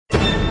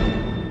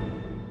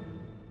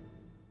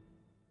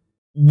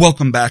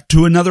Welcome back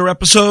to another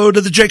episode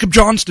of the Jacob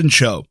Johnston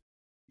Show.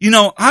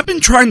 I've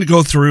been trying to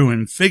go through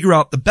and figure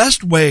out the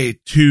best way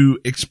to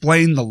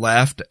explain the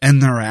left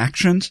and their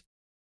actions.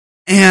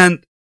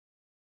 And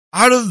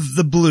out of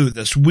the blue,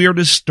 this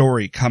weirdest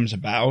story comes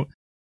about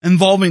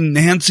involving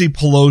Nancy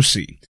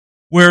Pelosi,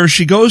 where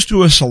she goes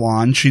to a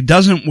salon, she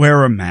doesn't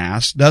wear a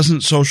mask,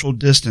 doesn't social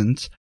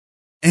distance,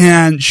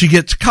 and she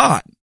gets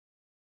caught.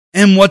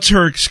 And what's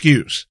her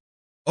excuse?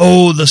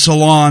 Oh, the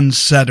salon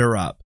set her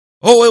up.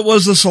 Oh, it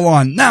was the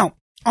salon. Now,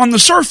 on the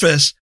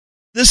surface,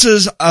 this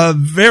is a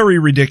very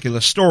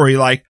ridiculous story.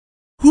 Like,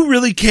 who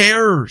really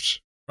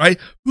cares, right?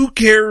 Who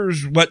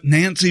cares what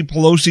Nancy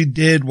Pelosi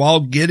did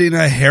while getting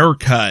a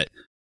haircut?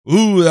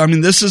 Ooh,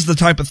 this is the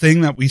type of thing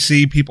that we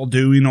see people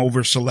doing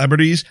over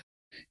celebrities.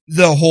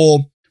 The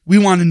whole, we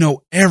want to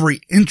know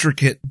every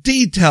intricate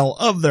detail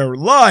of their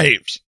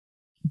lives.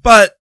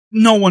 But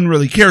no one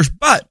really cares.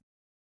 But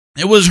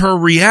it was her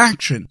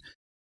reaction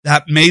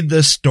that made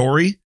this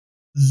story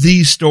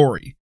the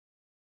story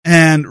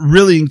and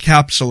really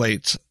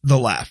encapsulates the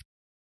left.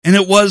 And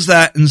it was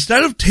that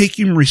instead of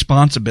taking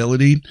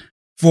responsibility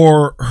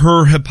for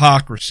her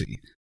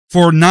hypocrisy,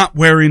 for not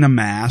wearing a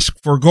mask,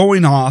 for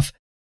going off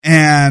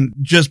and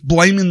just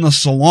blaming the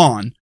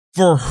salon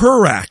for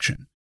her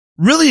action,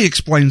 really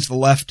explains the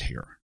left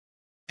here.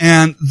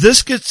 And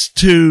this gets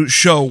to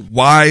show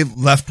why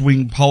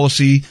left-wing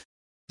policy,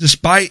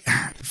 despite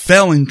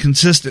failing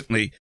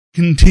consistently,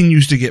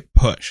 continues to get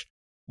pushed.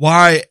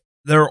 Why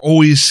they're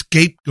always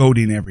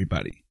scapegoating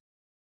everybody,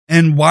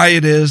 and why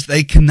it is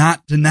they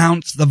cannot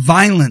denounce the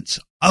violence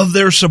of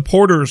their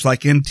supporters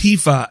like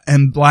Antifa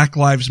and Black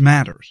Lives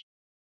Matters.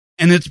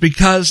 And it's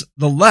because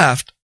the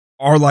left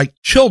are like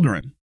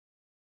children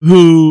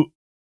who,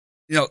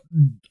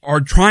 are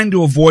trying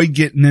to avoid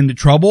getting into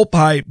trouble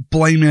by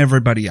blaming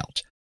everybody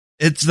else.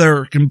 It's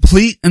their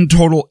complete and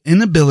total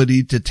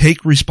inability to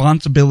take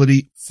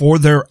responsibility for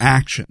their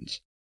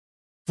actions,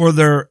 for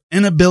their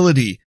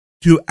inability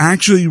to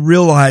actually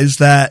realize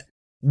that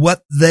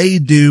what they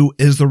do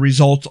is the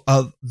result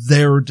of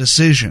their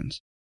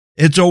decisions.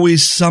 It's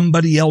always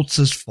somebody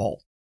else's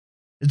fault.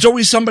 It's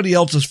always somebody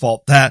else's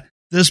fault that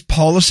this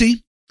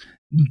policy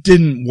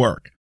didn't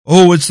work.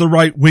 Oh, it's the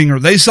right winger.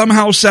 They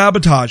somehow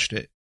sabotaged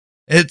it.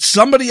 It's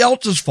somebody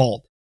else's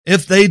fault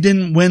if they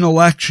didn't win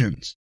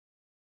elections.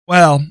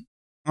 Well,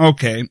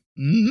 okay,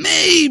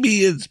 maybe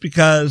it's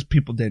because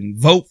people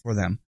didn't vote for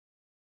them,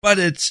 but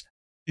it's,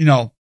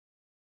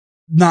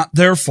 not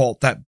their fault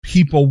that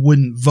people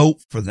wouldn't vote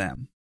for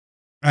them,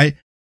 right?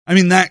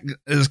 That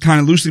is kind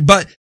of loosely,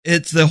 but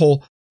it's the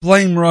whole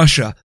blame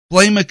Russia,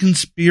 blame a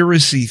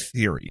conspiracy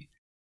theory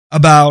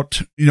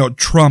about,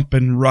 Trump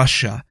and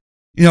Russia.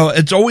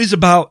 It's always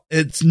about,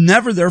 it's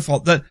never their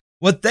fault. That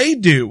what they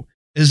do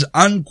is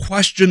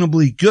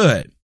unquestionably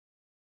good.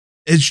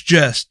 It's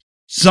just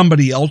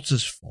somebody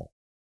else's fault.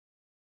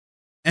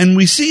 And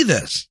we see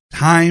this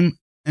time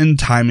and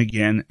time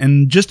again,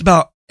 and just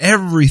about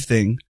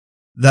everything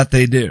that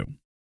they do.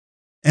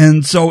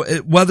 And so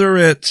whether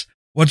it's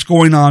what's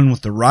going on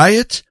with the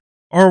riots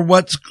or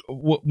what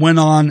went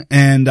on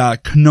in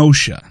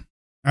Kenosha,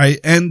 right?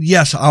 And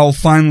yes, I'll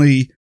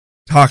finally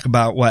talk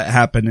about what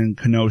happened in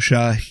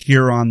Kenosha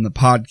here on the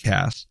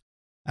podcast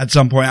at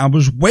some point. I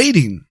was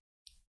waiting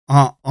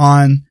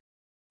on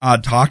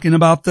talking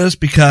about this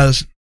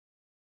because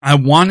I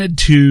wanted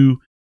to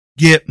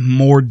get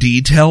more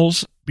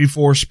details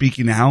before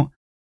speaking out.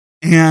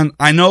 And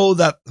I know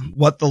that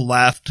what the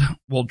left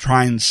will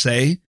try and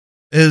say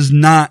is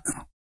not,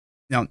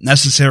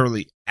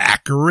 necessarily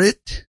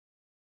accurate.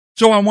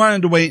 So I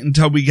wanted to wait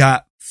until we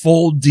got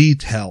full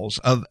details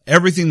of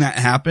everything that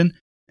happened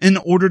in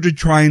order to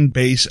try and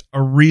base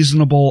a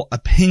reasonable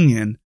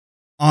opinion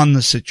on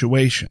the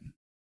situation.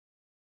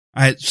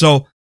 All right.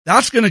 So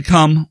that's going to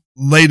come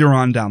later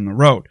on down the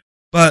road.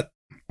 But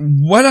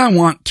what I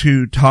want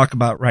to talk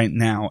about right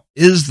now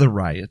is the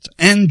riots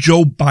and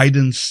Joe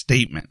Biden's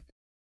statement.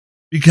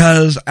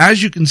 Because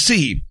as you can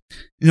see,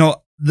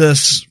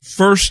 this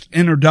first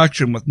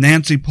introduction with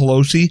Nancy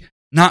Pelosi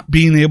not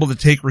being able to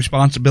take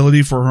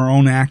responsibility for her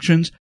own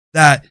actions,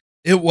 that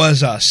it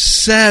was a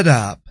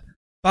setup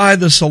by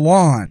the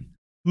salon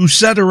who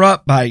set her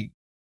up by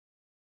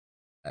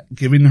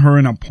giving her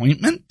an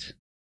appointment.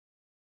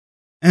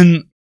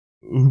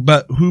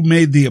 But who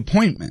made the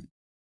appointment?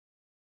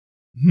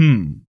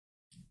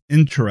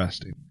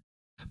 Interesting.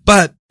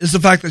 But it's the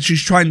fact that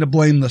she's trying to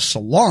blame the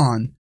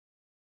salon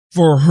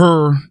for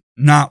her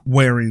not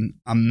wearing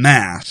a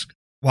mask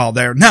while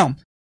there. Now,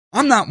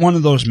 I'm not one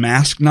of those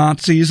mask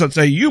Nazis that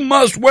say, you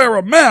must wear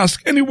a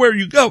mask anywhere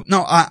you go.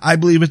 No, I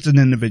believe it's an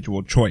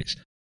individual choice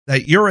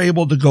that you're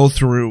able to go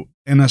through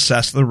and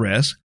assess the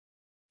risk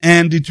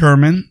and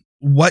determine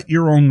what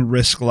your own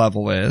risk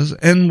level is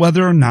and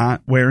whether or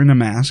not wearing a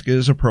mask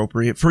is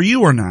appropriate for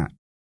you or not.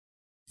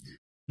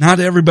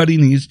 Not everybody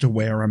needs to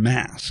wear a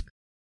mask.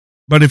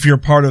 But if you're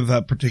part of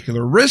a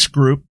particular risk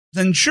group,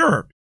 then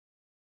sure.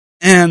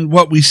 And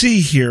what we see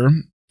here,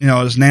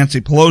 is Nancy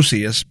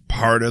Pelosi is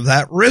part of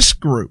that risk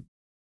group.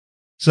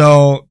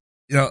 So,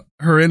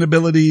 her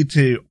inability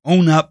to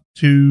own up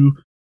to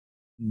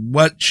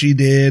what she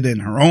did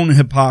and her own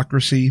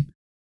hypocrisy,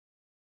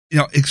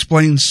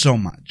 explains so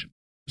much.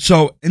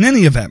 So in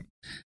any event,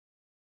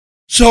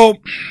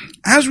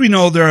 as we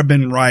know, there have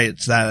been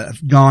riots that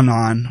have gone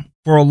on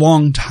for a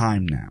long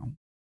time now.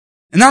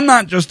 And I'm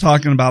not just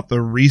talking about the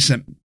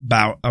recent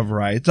bout of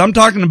riots. I'm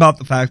talking about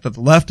the fact that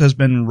the left has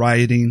been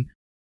rioting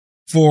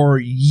for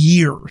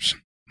years.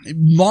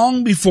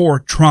 Long before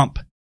Trump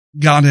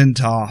got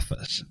into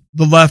office,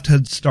 the left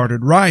had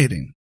started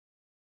rioting.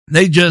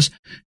 They just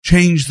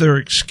changed their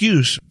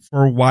excuse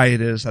for why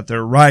it is that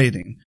they're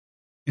rioting,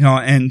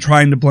 and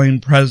trying to blame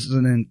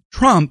President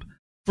Trump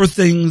for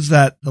things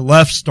that the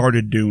left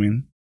started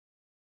doing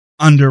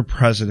under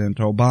President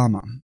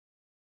Obama.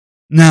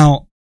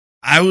 Now,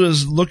 I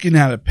was looking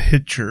at a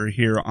picture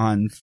here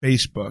on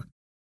Facebook,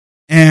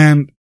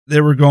 and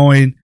they were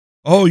going,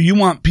 "Oh, you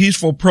want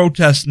peaceful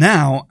protests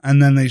now?"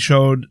 And then they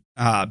showed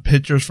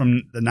pictures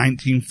from the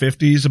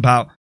 1950s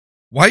about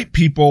white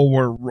people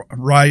were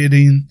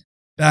rioting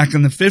back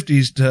in the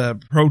 50s to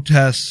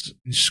protest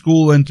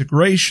school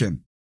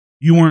integration.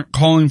 You weren't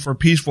calling for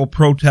peaceful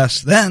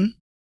protests then.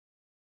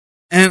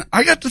 And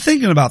I got to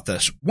thinking about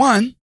this.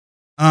 One,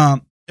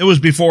 it was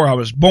before I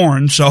was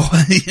born, so,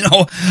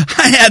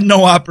 I had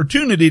no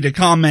opportunity to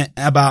comment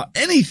about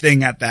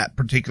anything at that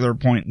particular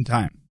point in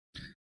time.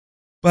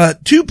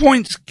 But 2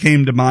 points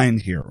came to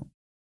mind here,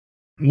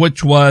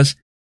 which was,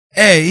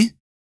 A,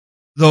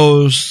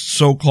 those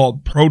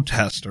so-called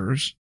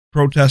protesters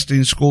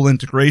protesting school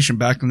integration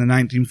back in the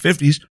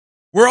 1950s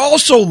were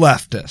also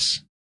leftists.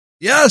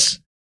 Yes.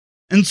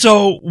 And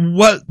so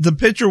what the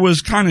picture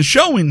was kind of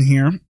showing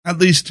here, at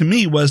least to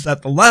me, was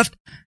that the left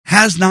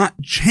has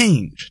not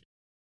changed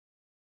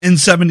in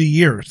 70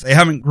 years. They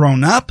haven't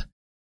grown up.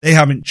 They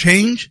haven't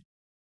changed.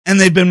 And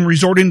they've been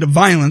resorting to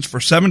violence for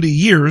 70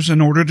 years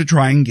in order to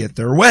try and get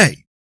their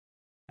way.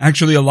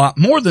 Actually, a lot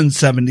more than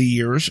 70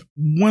 years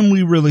when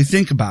we really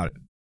think about it.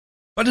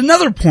 But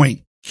another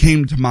point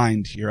came to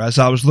mind here as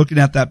I was looking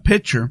at that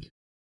picture,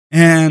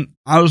 and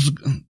I was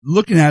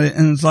looking at it,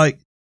 and it's like,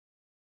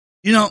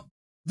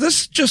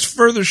 this just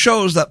further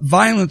shows that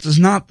violence is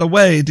not the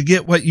way to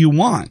get what you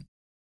want.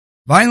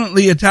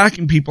 Violently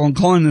attacking people and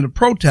calling it a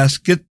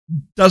protest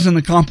doesn't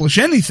accomplish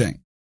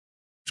anything.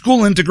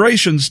 School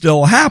integration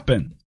still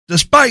happened,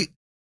 despite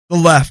the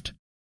left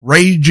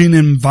raging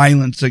in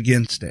violence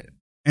against it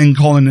and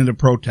calling it a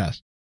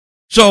protest.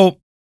 So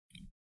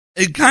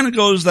it kind of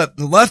goes that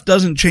the left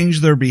doesn't change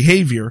their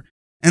behavior,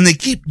 and they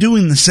keep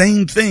doing the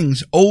same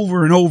things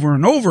over and over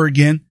and over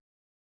again,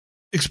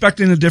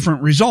 expecting a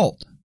different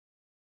result.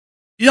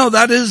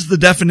 That is the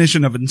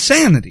definition of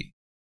insanity.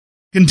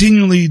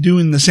 Continually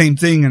doing the same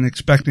thing and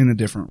expecting a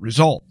different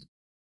result.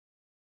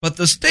 But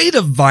the state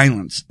of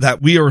violence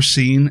that we are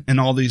seeing in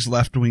all these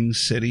left-wing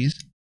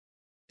cities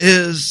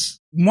is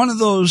one of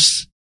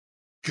those,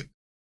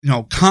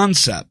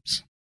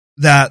 concepts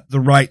that the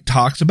right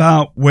talks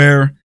about,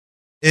 where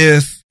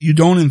if you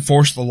don't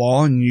enforce the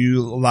law and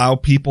you allow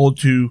people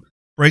to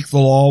break the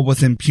law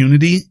with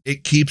impunity,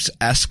 it keeps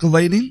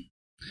escalating.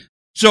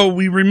 So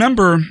we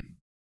remember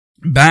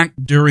back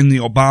during the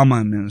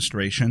Obama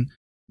administration,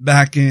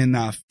 back in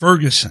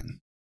Ferguson,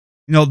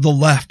 the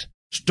left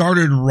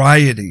started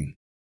rioting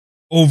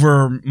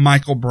over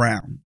Michael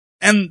Brown.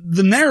 And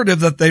the narrative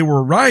that they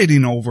were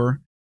rioting over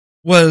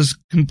was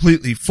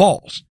completely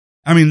false.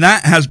 I mean,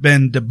 that has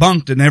been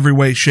debunked in every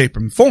way, shape,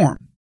 and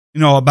form,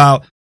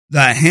 about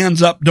the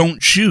hands up,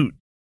 don't shoot.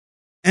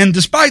 And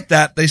despite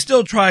that, they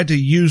still tried to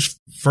use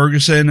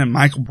Ferguson and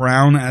Michael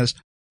Brown as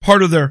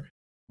part of their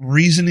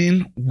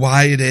reasoning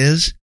why it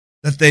is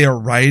that they are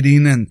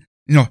rioting, and,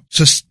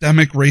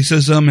 systemic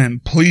racism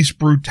and police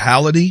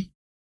brutality.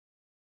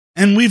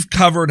 And we've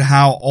covered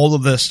how all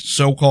of this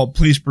so-called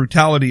police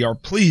brutality are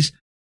police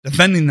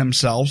defending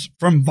themselves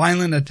from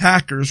violent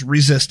attackers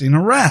resisting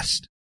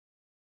arrest.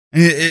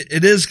 And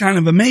it is kind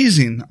of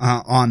amazing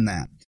on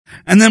that.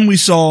 And then we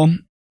saw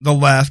the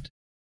left,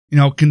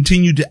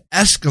 continue to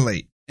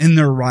escalate in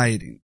their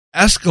rioting,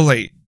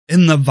 escalate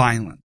in the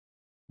violence.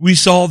 We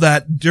saw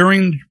that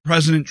during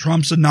President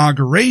Trump's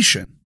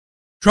inauguration.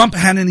 Trump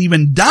hadn't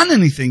even done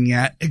anything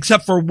yet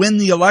except for win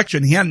the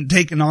election. He hadn't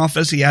taken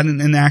office. He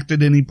hadn't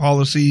enacted any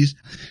policies.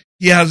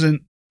 He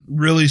hasn't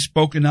really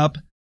spoken up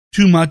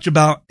too much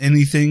about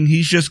anything.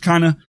 He's just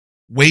kind of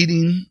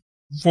waiting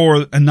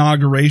for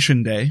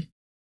Inauguration Day.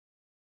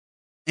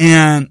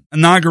 And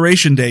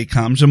Inauguration Day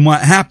comes, and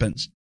what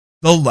happens?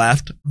 The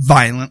left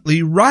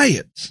violently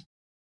riots.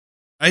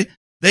 Right?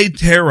 They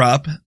tear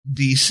up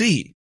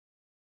D.C.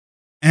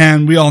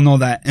 And we all know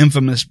that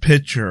infamous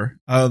picture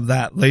of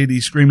that lady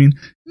screaming,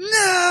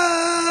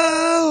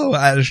 "No!"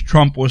 as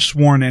Trump was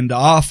sworn into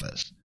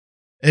office.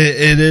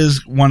 It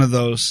is one of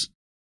those,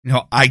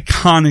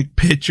 iconic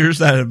pictures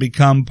that have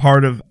become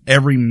part of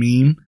every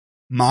meme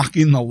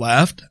mocking the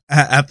left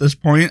at this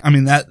point. I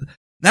mean,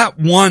 that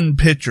one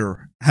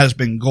picture has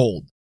been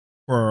gold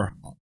for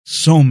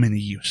so many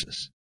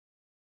uses.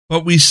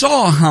 But we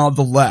saw how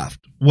the left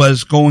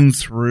was going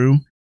through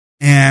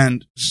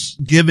and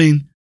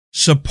giving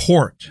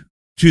support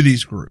to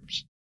these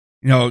groups.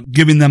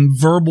 giving them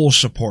verbal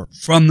support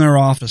from their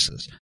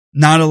offices,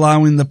 not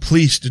allowing the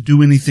police to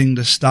do anything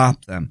to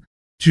stop them,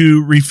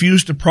 to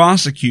refuse to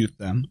prosecute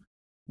them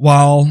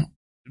while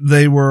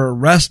they were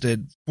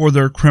arrested for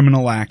their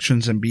criminal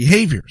actions and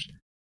behaviors.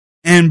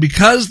 And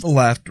because the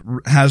left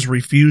has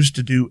refused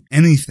to do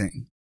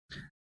anything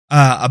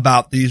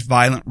about these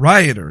violent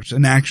rioters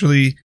and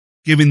actually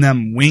giving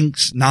them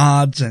winks,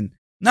 nods, and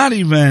not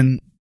even,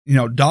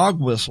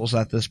 dog whistles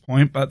at this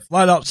point, but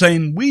flat out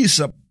saying, we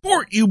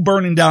support you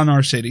burning down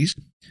our cities,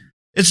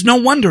 it's no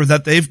wonder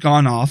that they've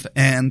gone off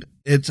and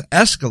it's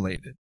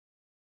escalated,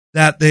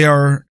 that they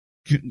are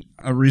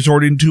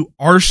resorting to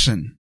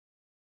arson.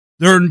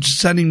 They're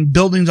setting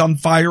buildings on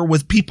fire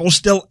with people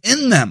still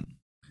in them,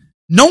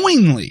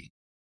 knowingly.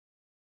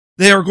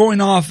 They are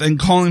going off and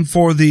calling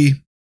for the,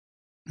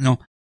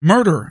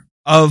 murder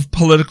of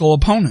political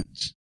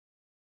opponents.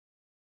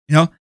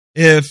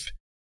 If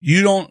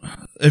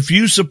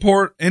you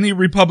support any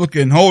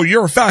Republican, oh,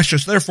 you're a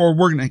fascist, therefore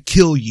we're going to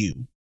kill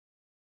you.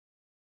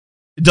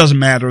 It doesn't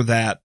matter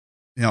that,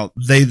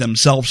 they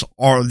themselves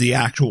are the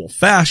actual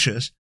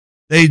fascists.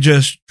 They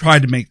just try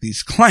to make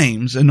these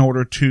claims in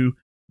order to,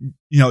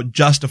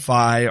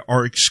 justify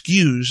or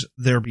excuse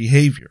their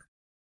behavior.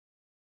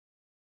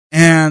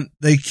 And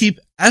they keep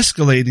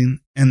escalating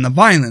in the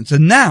violence.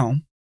 And now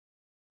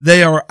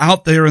they are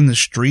out there in the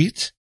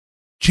streets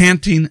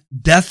chanting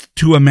death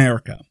to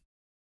America,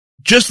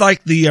 just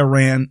like the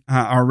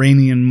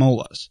Iranian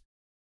mullahs,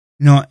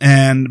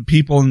 and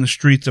people in the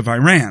streets of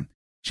Iran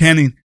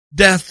chanting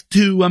death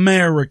to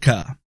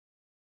America.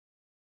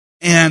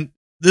 And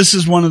this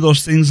is one of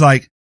those things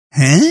like,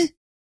 huh?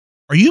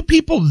 Are you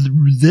people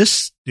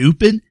this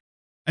stupid?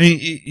 I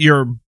mean,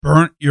 you're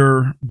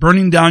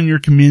burning down your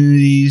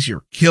communities,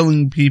 you're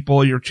killing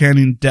people, you're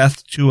chanting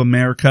death to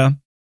America.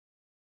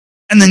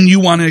 And then you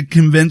want to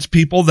convince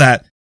people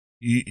that,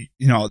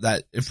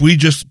 that if we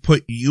just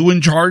put you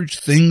in charge,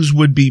 things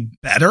would be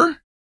better?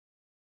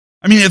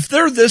 I mean, if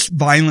they're this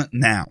violent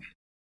now,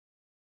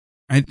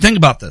 right, think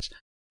about this.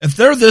 If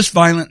they're this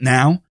violent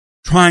now,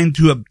 trying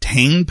to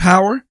obtain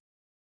power,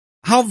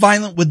 how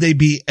violent would they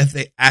be if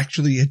they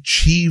actually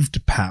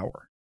achieved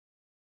power?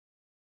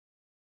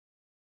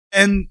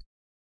 And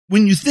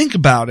when you think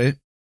about it,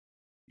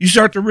 you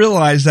start to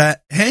realize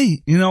that,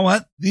 hey, you know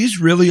what?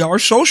 These really are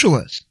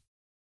socialists.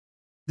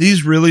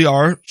 These really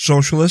are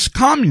socialist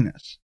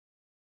communists.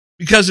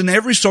 Because in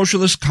every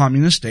socialist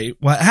communist state,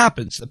 what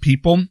happens? The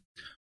people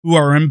who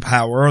are in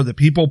power, or the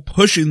people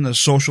pushing the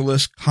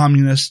socialist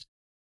communist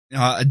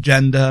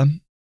agenda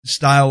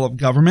style of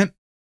government,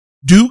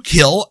 do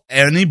kill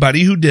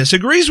anybody who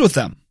disagrees with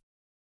them,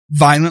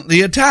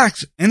 violently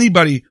attacks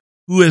anybody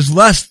who is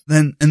less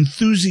than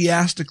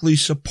enthusiastically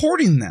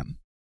supporting them.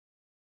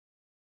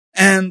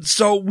 And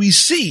so we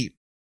see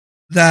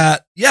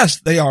that,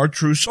 yes, they are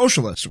true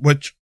socialists,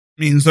 which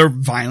means they're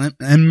violent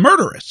and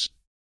murderous.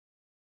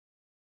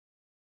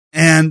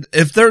 And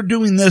if they're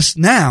doing this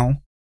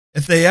now,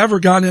 if they ever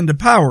got into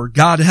power,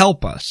 God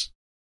help us.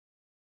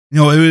 It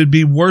would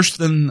be worse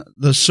than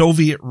the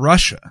Soviet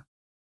Russia.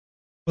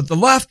 But the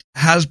left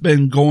has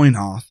been going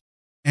off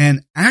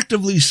and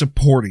actively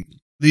supporting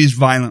these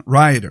violent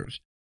rioters,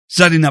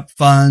 setting up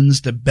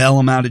funds to bail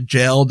them out of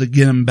jail, to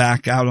get them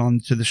back out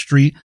onto the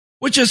street,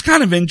 which is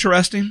kind of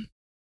interesting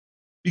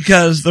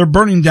because they're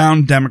burning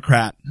down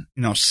Democrat,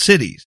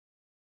 cities.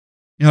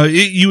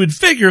 You would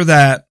figure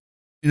that,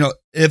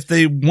 if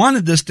they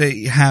wanted this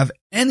to have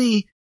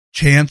any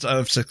chance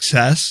of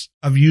success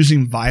of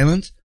using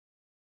violence,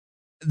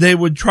 they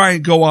would try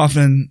and go off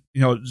and,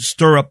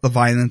 stir up the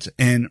violence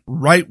in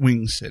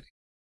right-wing cities.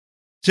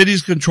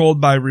 Cities controlled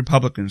by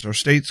Republicans or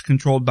states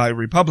controlled by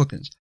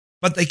Republicans.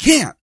 But they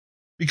can't,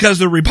 because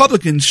the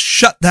Republicans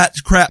shut that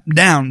crap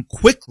down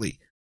quickly,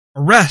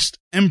 arrest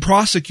and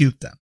prosecute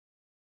them.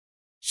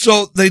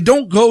 So they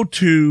don't go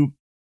to,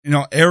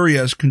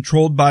 areas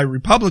controlled by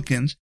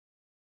Republicans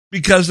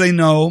because they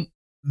know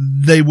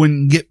they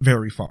wouldn't get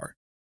very far.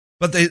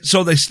 But they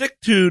stick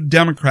to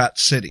Democrat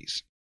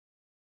cities,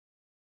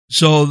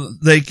 so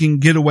they can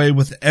get away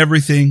with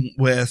everything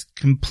with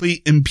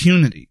complete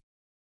impunity.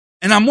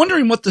 And I'm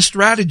wondering what the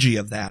strategy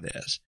of that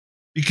is,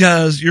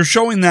 because you're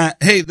showing that,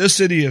 hey, this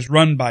city is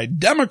run by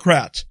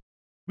Democrats.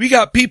 We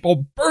got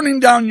people burning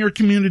down your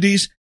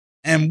communities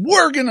and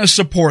we're going to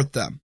support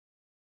them.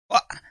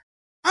 Well,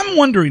 I'm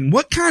wondering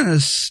what kind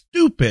of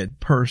stupid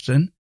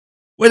person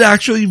would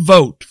actually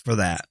vote for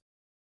that.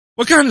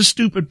 What kind of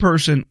stupid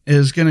person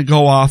is going to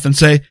go off and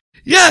say,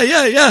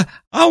 yeah,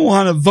 I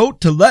want to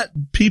vote to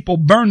let people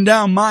burn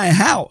down my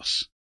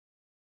house?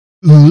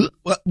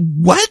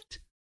 What?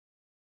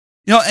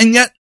 And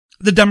yet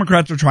the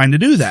Democrats are trying to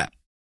do that.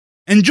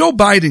 And Joe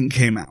Biden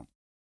came out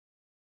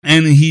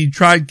and he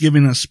tried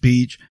giving a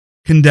speech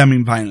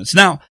condemning violence.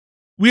 Now,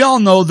 we all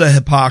know the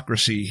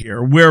hypocrisy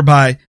here,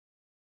 whereby,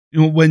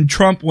 when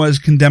Trump was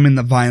condemning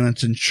the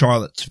violence in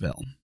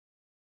Charlottesville,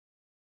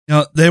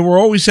 they were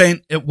always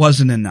saying it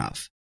wasn't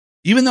enough.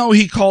 Even though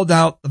he called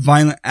out the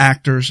violent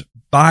actors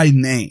by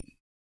name,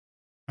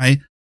 right?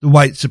 The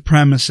white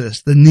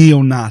supremacists, the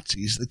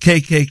neo-Nazis, the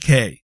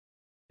KKK.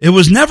 it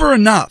was never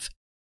enough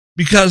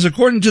because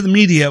according to the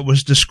media, it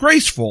was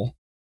disgraceful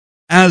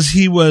as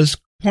he was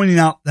pointing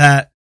out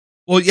that,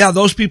 well, yeah,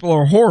 those people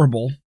are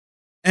horrible.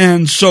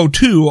 And so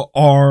too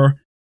are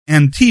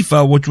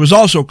Antifa, which was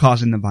also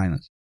causing the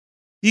violence.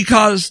 He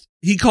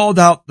called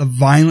out the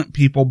violent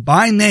people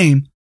by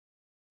name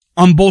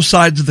on both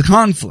sides of the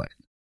conflict.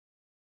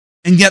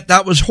 And yet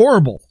that was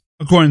horrible,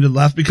 according to the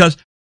left, because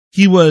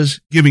he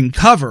was giving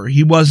cover.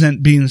 He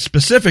wasn't being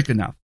specific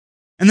enough.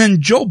 And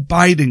then Joe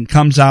Biden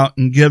comes out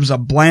and gives a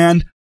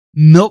bland,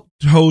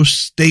 milquetoast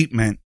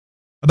statement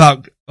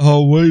about,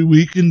 oh,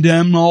 we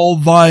condemn all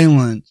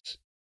violence.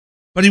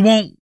 But he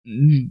won't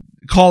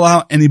call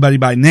out anybody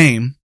by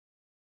name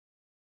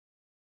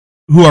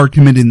who are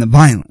committing the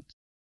violence.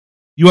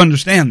 You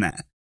understand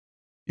that.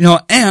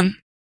 And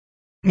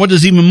what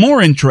is even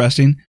more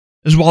interesting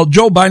is while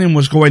Joe Biden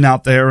was going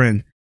out there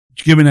and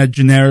giving a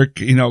generic,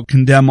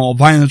 condemn all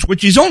violence,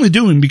 which he's only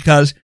doing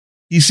because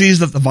he sees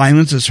that the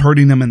violence is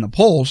hurting him in the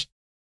polls,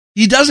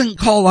 he doesn't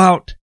call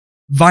out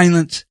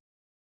violence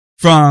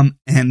from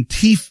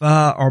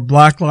Antifa or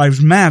Black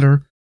Lives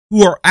Matter,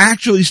 who are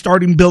actually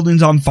starting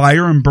buildings on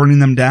fire and burning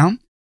them down.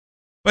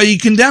 But he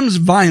condemns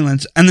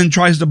violence and then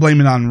tries to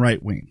blame it on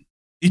right wing.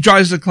 He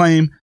tries to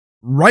claim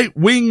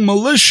right-wing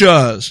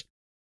militias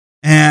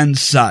and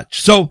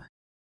such. So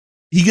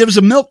he gives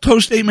a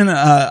milquetoast statement,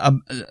 a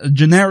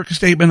generic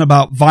statement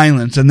about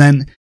violence, and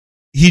then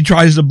he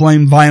tries to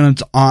blame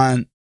violence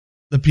on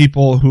the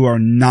people who are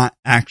not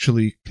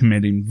actually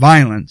committing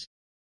violence,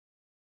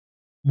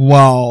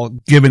 while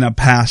giving a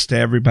pass to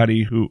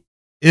everybody who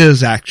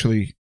is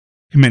actually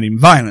committing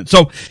violence.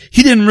 So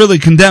he didn't really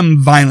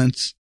condemn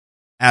violence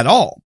at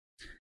all.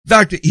 In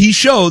fact, he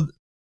showed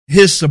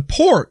his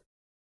support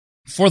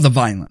for the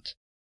violence.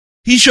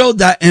 He showed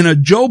that in a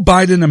Joe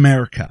Biden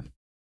America,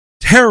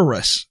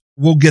 terrorists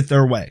will get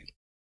their way.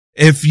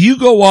 If you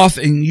go off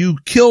and you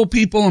kill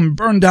people and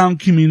burn down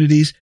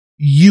communities,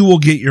 you will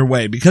get your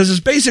way. Because his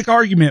basic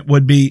argument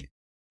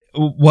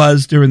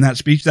was during that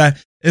speech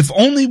that if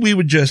only we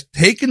would just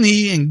take a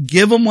knee and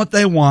give them what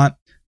they want,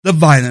 the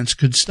violence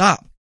could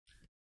stop.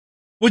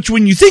 Which,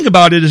 when you think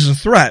about it, is a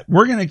threat.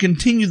 We're going to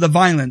continue the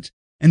violence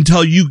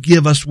until you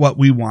give us what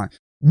we want.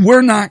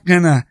 We're not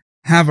going to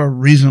have a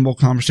reasonable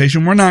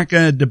conversation. We're not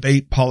going to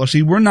debate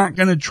policy. We're not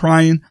going to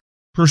try and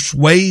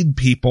persuade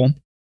people.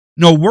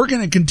 No, we're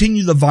going to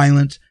continue the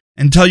violence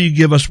until you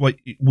give us what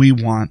we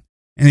want.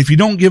 And if you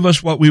don't give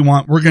us what we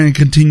want, we're going to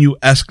continue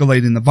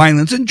escalating the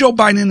violence. And Joe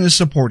Biden is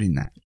supporting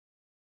that.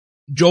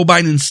 Joe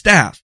Biden's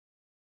staff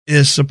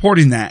is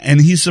supporting that.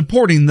 And he's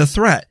supporting the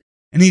threat.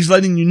 And he's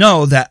letting you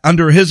know that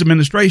under his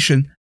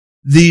administration,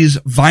 these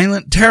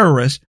violent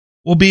terrorists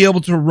will be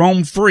able to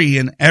roam free.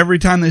 And every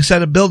time they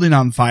set a building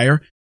on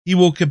fire, he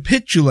will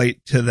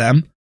capitulate to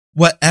them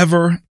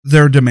whatever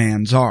their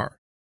demands are.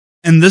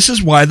 And this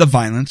is why the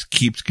violence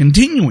keeps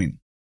continuing.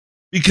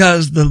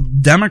 Because the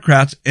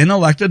Democrats in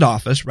elected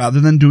office, rather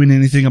than doing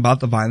anything about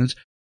the violence,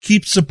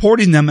 keep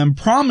supporting them and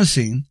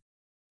promising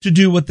to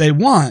do what they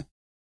want.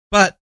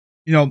 But,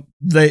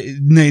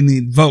 they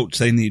need votes.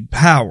 They need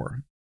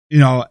power,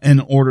 in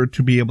order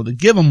to be able to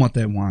give them what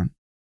they want.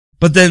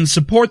 But then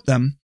support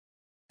them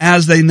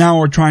as they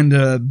now are trying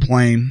to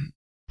blame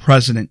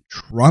President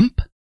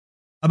Trump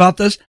about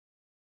this.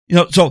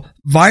 So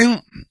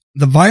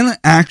the violent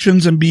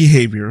actions and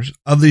behaviors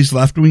of these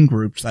left-wing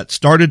groups that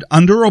started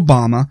under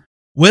Obama,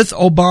 with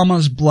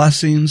Obama's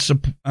blessings,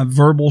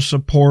 verbal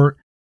support,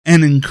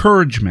 and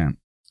encouragement,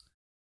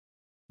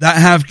 that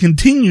have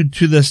continued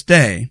to this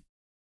day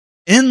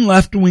in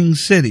left-wing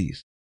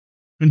cities,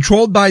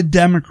 controlled by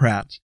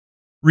Democrats,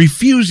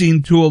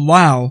 refusing to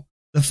allow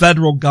the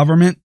federal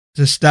government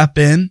to step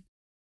in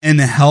and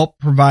help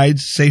provide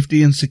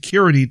safety and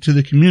security to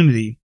the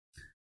community,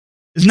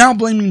 is now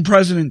blaming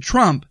President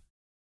Trump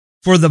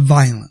for the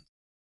violence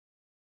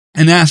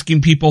and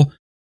asking people,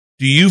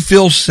 do you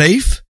feel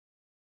safe?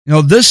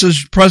 This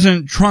is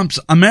President Trump's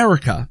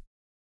America.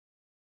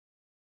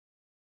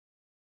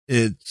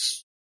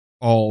 It's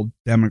all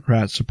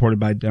Democrats, supported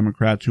by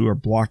Democrats, who are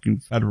blocking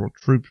federal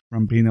troops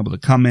from being able to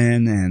come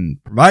in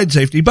and provide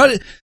safety.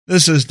 But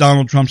this is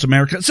Donald Trump's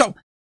America. So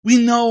we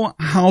know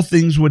how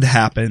things would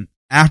happen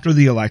after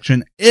the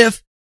election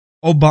if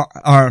if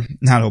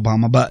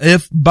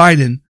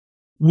Biden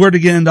were to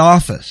get into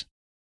office.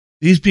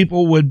 These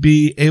people would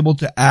be able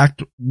to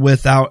act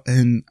without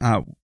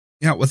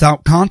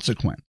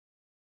consequence.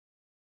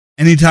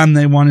 Anytime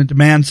they want to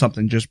demand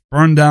something, just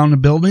burn down a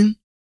building,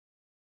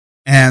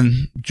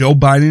 and Joe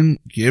Biden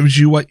gives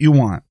you what you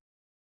want.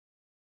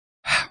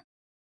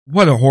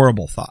 What a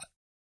horrible thought.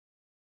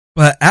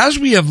 But as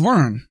we have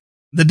learned,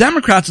 the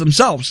Democrats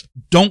themselves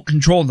don't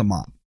control the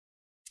mob.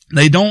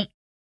 They don't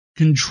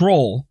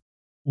control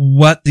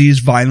what these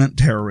violent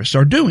terrorists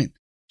are doing.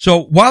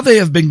 So while they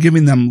have been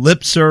giving them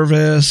lip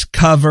service,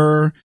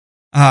 cover,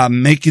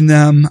 making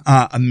them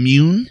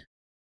immune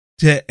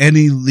to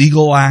any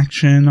legal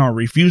action or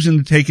refusing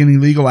to take any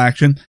legal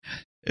action,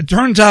 it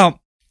turns out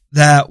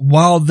that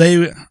while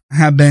they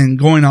have been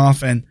going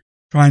off and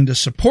trying to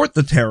support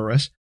the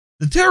terrorists,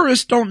 the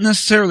terrorists don't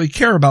necessarily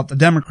care about the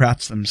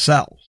Democrats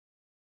themselves.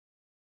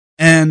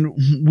 And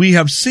we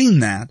have seen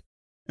that.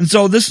 And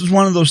so this is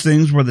one of those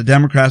things where the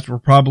Democrats were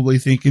probably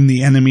thinking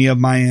the enemy of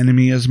my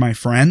enemy is my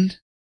friend.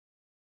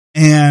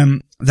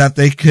 And that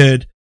they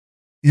could,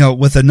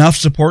 with enough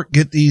support,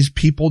 get these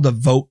people to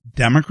vote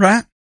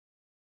Democrat.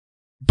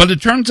 But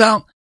it turns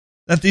out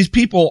that these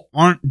people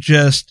aren't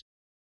just,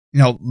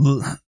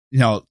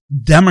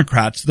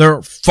 Democrats.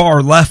 They're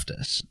far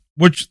leftists,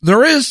 which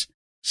there is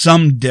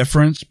some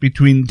difference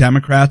between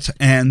Democrats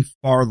and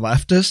far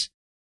leftists.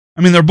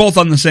 I mean, they're both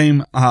on the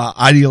same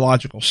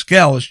ideological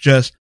scale. It's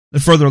just the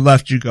further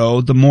left you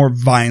go, the more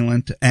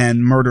violent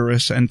and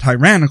murderous and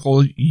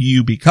tyrannical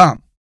you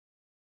become.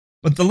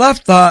 But the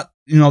left thought,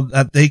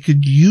 that they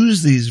could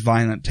use these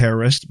violent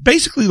terrorists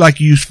basically like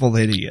useful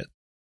idiots.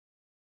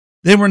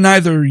 They were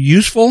neither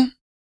useful,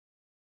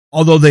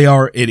 although they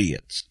are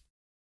idiots.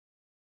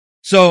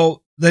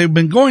 So they've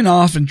been going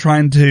off and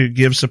trying to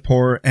give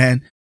support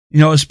and,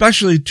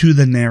 especially to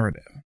the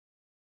narrative.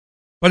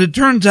 But it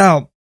turns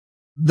out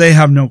they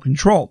have no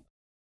control.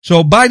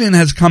 So Biden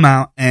has come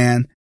out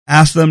and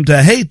asked them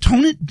to, hey,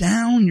 tone it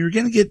down. You're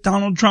going to get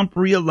Donald Trump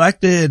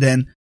reelected.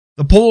 And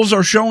the polls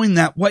are showing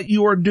that what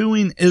you are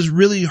doing is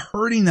really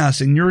hurting us.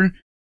 And you're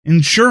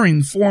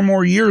ensuring 4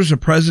 more years of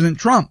President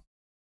Trump.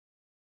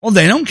 Well,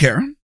 they don't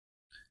care.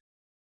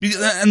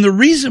 And the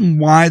reason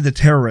why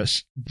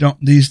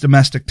these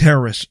domestic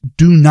terrorists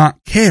do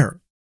not care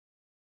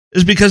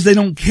is because they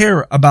don't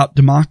care about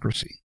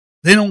democracy.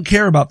 They don't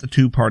care about the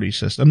 2-party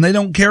system. They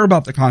don't care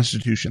about the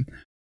Constitution.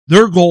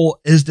 Their goal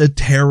is to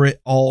tear it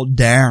all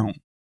down.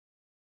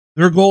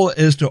 Their goal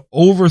is to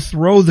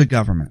overthrow the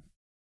government.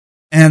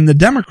 And the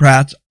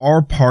Democrats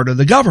are part of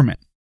the government.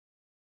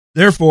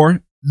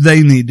 Therefore,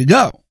 they need to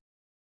go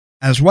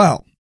as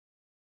well.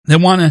 They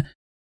want to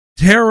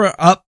tear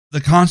up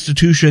the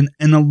Constitution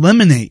and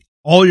eliminate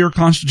all your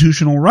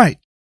constitutional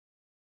rights.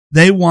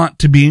 They want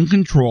to be in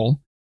control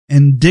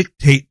and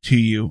dictate to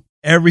you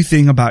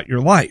everything about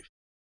your life.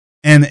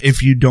 And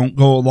if you don't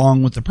go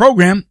along with the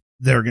program,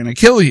 they're going to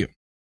kill you.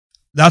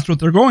 That's what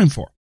they're going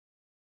for.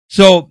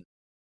 So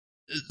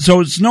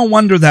it's no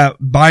wonder that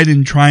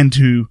Biden trying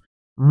to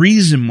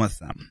reason with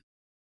them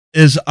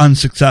is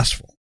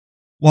unsuccessful.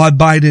 While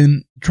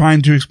Biden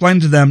trying to explain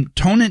to them,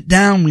 tone it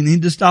down. We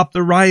need to stop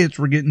the riots.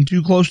 We're getting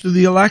too close to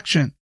the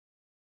election.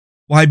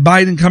 Why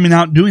Biden coming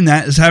out doing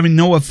that is having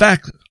no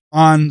effect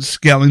on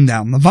scaling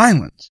down the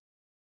violence.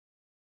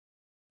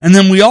 And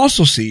then we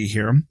also see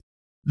here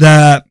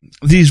that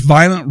these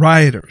violent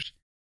rioters,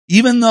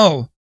 even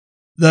though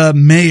the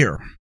mayor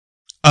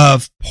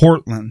of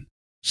Portland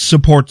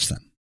supports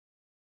them,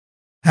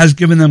 has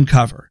given them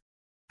cover,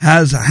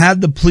 has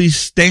had the police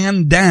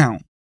stand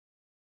down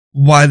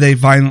while they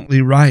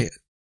violently riot,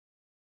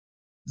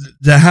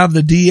 to have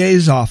the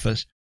DA's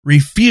office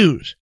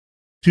refuse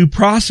to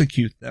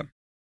prosecute them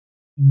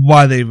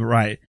why they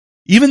riot.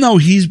 Even though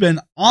he's been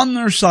on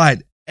their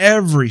side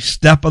every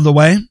step of the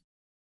way,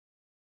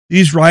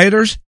 these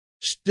rioters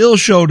still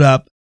showed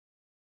up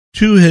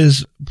to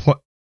his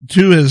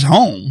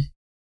home,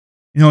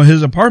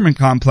 his apartment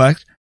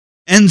complex,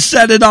 and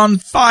set it on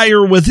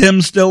fire with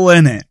him still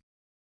in it.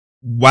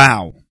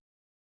 Wow.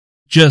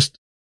 Just,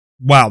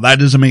 wow,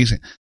 that is amazing.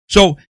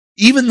 So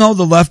even though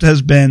the left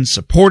has been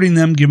supporting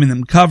them, giving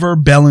them cover,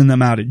 bailing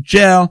them out of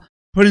jail,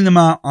 putting them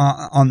out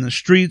on the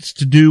streets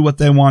to do what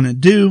they want to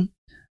do,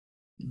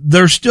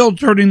 they're still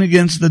turning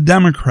against the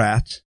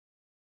Democrats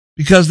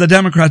because the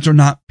Democrats are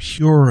not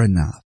pure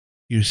enough,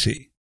 you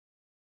see.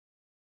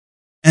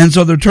 And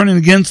so they're turning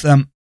against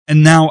them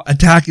and now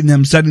attacking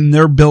them, setting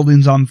their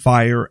buildings on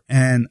fire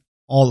and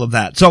all of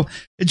that. So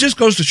it just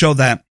goes to show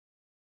that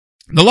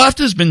the left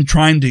has been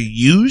trying to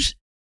use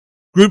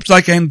groups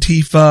like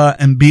Antifa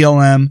and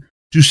BLM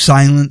to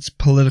silence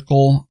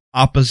political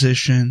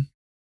opposition,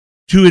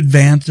 to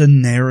advance a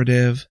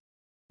narrative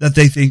that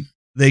they think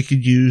they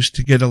could use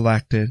to get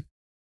elected.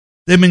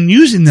 They've been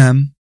using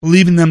them,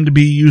 believing them to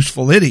be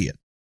useful idiots.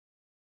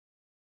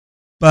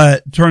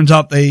 But it turns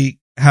out they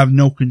have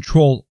no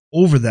control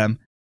over them,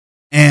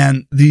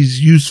 and these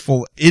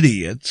useful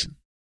idiots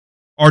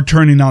are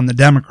turning on the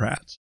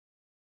Democrats.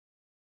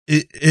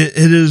 It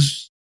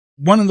is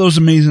one of those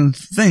amazing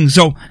things.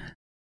 So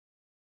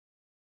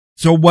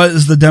what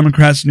is the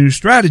Democrats' new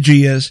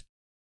strategy is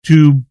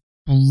to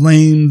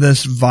blame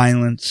this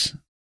violence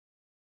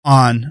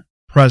on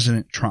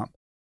President Trump,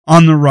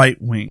 on the right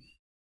wing.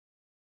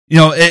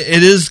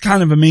 It is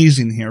kind of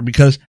amazing here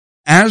because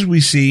as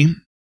we see,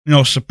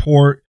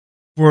 support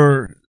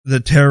for the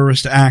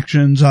terrorist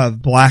actions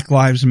of Black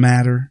Lives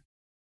Matter,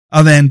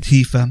 of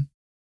Antifa,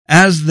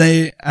 as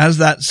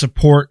that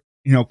support,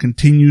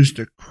 continues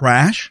to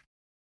crash,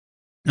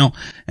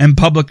 and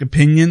public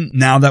opinion,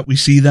 now that we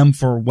see them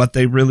for what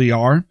they really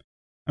are.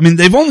 I mean,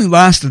 they've only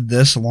lasted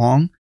this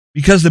long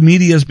because the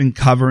media has been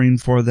covering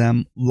for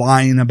them,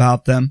 lying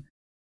about them,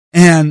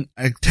 and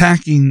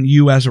attacking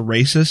you as a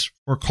racist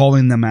for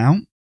calling them out.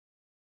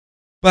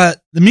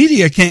 But the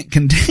media can't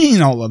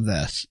contain all of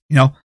this,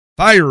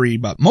 fiery,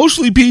 but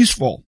mostly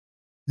peaceful.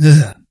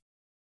 Ugh.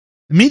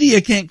 The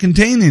media can't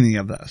contain any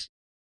of this.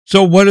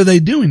 So what are they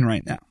doing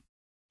right now?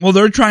 Well,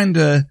 they're trying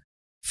to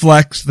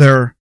flex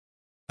their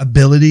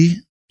ability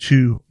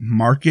to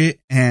market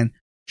and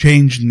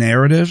change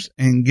narratives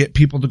and get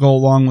people to go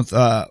along with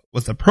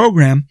the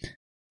program.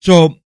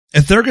 So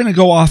if they're going to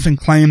go off and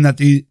claim that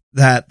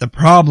the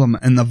problem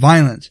and the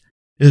violence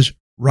is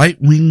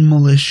right-wing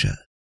militia,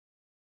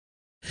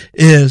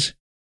 is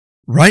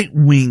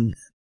right-wing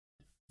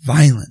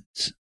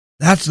violence,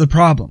 that's the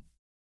problem.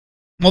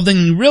 Well, then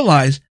you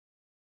realize,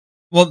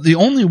 the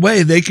only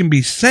way they can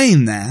be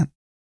saying that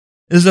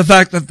is the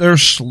fact that they're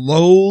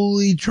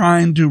slowly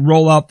trying to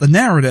roll out the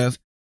narrative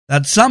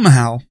that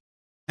somehow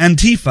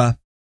Antifa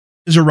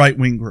is a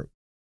right-wing group.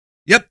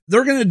 Yep,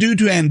 they're going to do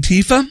to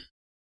Antifa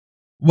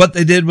what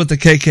they did with the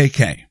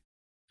KKK,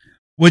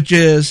 which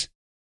is,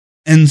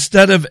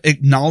 instead of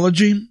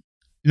acknowledging,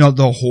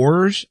 the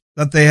horrors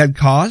that they had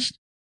caused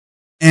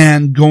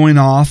and going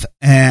off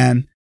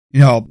and,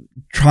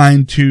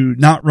 trying to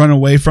not run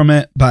away from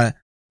it, but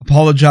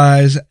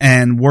apologize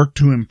and work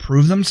to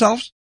improve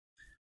themselves,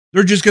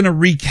 they're just going to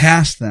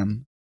recast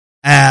them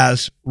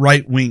as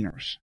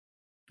right-wingers,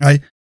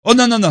 right? Oh,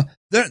 no.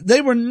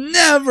 They were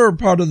never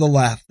part of the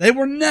left. They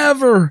were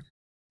never,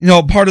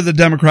 part of the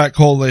Democrat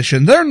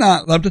coalition. They're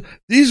not left.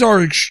 These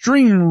are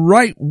extreme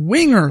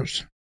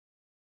right-wingers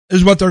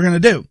is what they're going to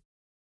do.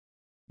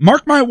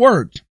 Mark my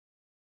words.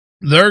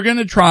 They're going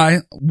to try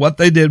what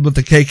they did with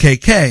the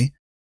KKK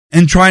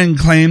and try and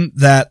claim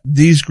that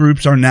these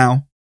groups are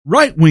now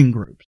right-wing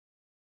groups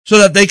so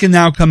that they can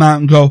now come out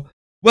and go,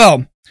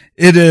 well,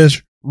 it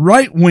is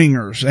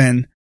right-wingers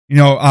and,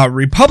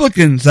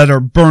 Republicans that are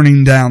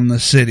burning down the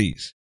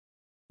cities.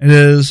 It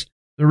is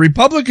the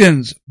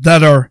Republicans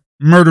that are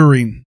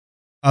murdering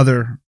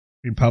other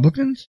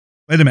Republicans.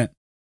 Wait a minute.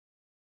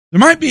 There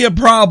might be a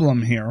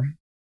problem here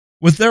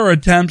with their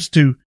attempts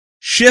to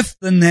shift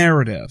the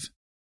narrative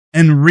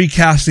and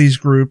recast these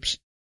groups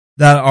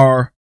that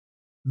are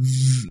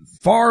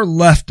far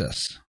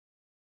leftists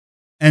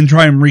and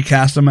try and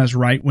recast them as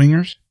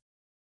right-wingers.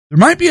 There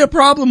might be a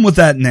problem with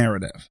that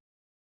narrative.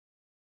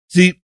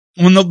 See,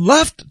 when the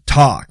left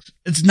talks,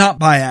 it's not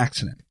by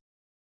accident.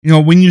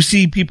 When you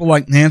see people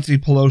like Nancy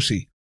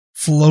Pelosi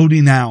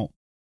floating out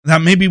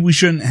that maybe we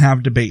shouldn't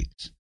have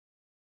debates.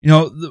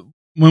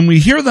 When we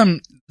hear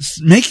them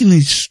making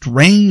these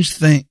strange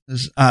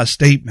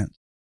statements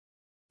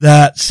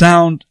that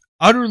sound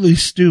utterly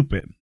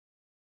stupid,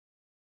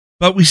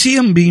 but we see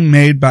them being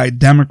made by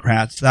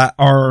Democrats that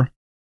are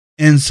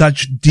in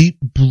such deep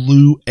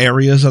blue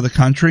areas of the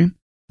country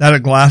that a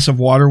glass of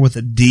water with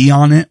a D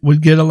on it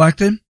would get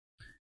elected.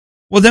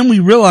 Well, then we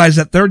realize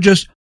that they're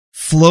just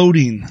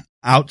floating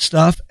out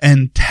stuff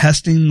and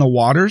testing the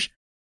waters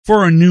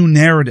for a new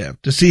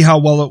narrative to see how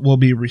well it will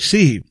be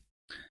received.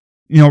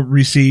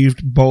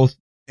 Received both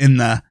in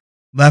the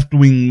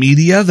left-wing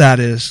media that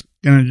is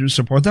going to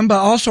support them, but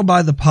also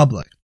by the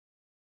public.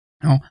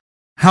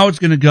 How it's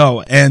going to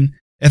go. And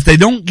if they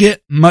don't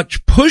get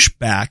much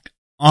pushback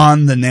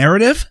on the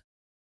narrative,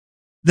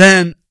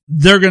 then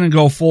they're going to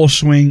go full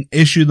swing,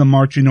 issue the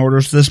marching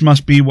orders. This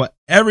must be what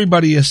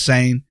everybody is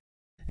saying.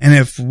 And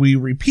if we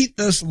repeat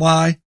this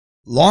lie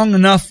long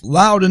enough,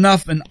 loud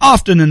enough, and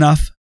often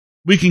enough,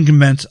 we can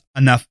convince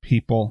enough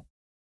people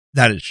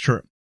that it's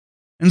true.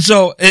 And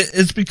so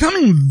it's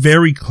becoming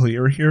very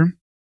clear here,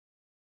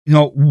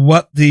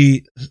 what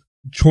the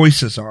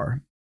choices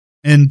are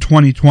in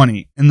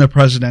 2020 in the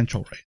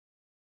presidential race.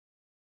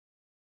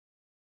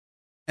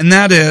 And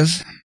that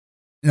is,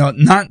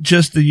 not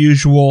just the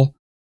usual,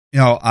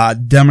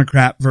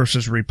 Democrat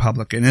versus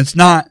Republican. It's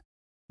not,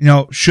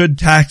 should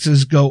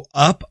taxes go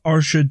up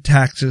or should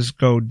taxes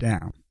go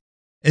down?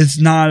 It's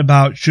not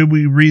about should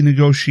we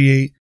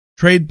renegotiate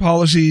trade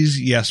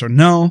policies, yes or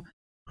no?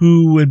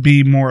 Who would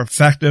be more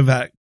effective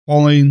at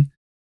quelling,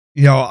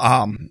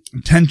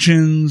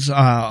 tensions,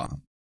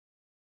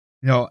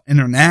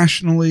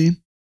 internationally,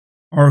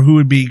 or who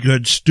would be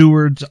good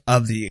stewards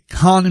of the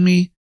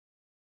economy?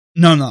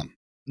 No.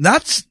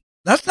 That's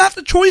not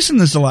the choice in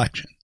this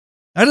election.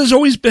 That has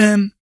always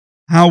been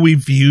how we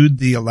viewed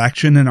the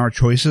election and our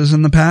choices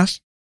in the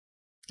past.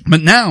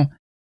 But now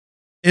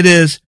it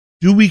is,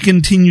 do we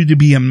continue to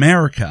be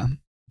America?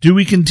 Do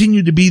we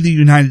continue to be the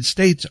United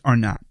States or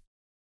not?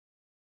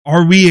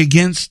 Are we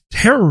against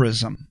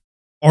terrorism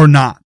or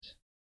not?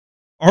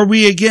 Are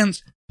we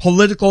against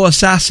political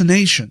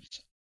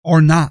assassinations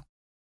or not?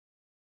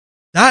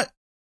 That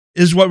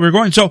is what we're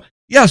going. So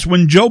yes,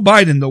 when Joe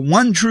Biden, the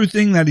one true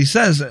thing that he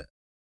says,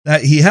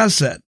 that he has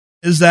said,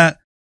 is that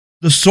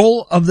the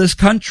soul of this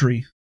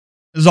country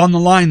is on the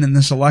line in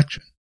this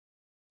election.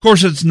 Of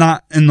course, it's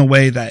not in the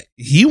way that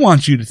he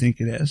wants you to think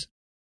it is.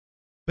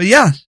 But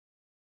yes,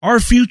 our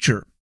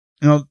future,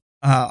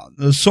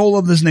 the soul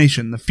of this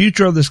nation, the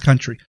future of this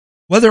country,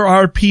 whether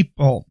our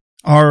people,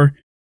 our,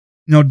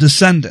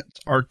 descendants,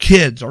 our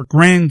kids, our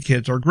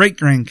grandkids, our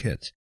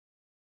great-grandkids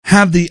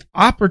have the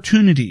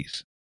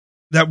opportunities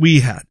that we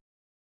had,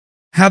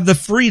 have the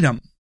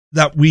freedom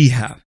that we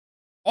have.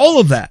 All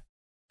of that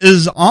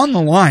is on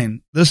the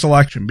line this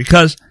election,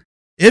 because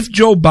if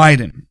Joe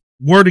Biden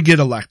were to get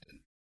elected,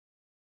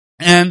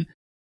 And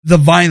the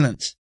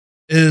violence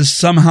is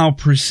somehow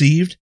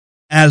perceived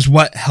as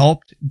what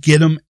helped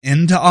get him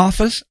into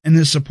office, and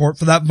his support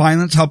for that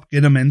violence helped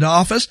get him into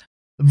office.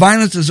 The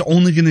violence is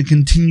only going to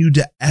continue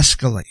to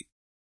escalate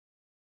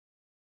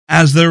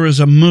as there is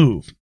a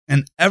move,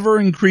 an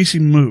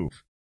ever-increasing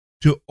move,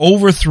 to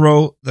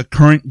overthrow the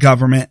current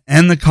government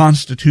and the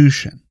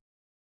Constitution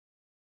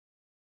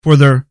for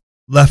their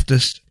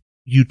leftist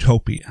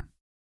utopia.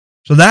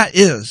 So that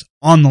is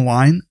on the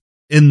line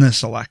in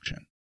this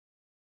election.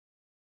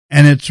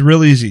 And it's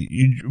real easy.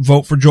 You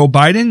vote for Joe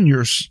Biden,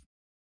 you're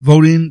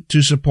voting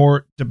to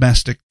support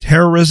domestic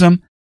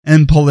terrorism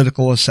and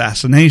political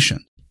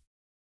assassination.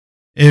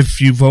 If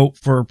you vote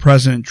for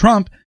President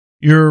Trump,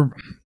 you're,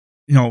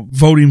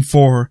 voting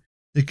for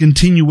the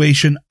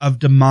continuation of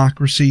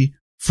democracy,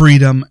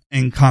 freedom,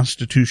 and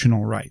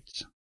constitutional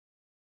rights.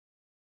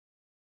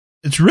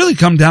 It's really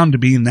come down to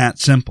being that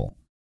simple.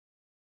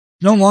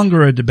 No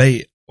longer a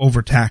debate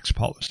over tax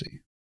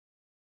policy.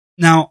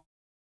 Now,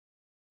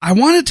 I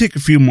want to take a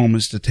few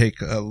moments to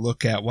take a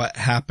look at what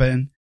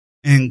happened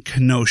in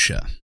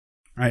Kenosha,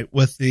 right,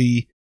 with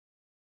the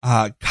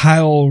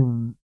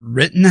Kyle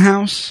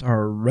Rittenhouse,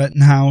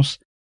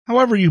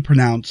 however you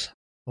pronounce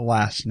the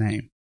last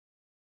name.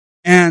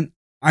 And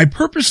I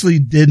purposely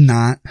did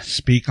not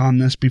speak on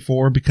this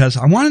before because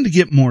I wanted to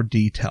get more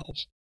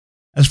details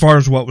as far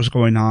as what was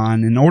going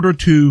on in order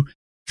to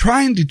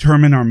try and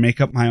determine or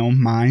make up my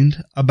own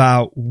mind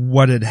about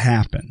what had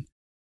happened.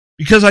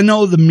 Because I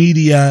know the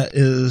media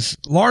is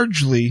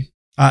largely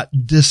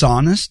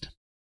dishonest.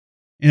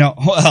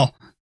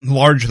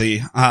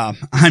 Largely,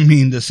 I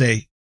mean to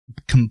say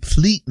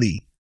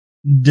completely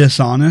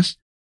dishonest.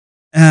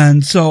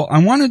 And so I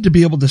wanted to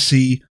be able to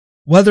see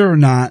whether or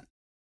not,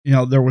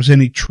 there was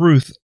any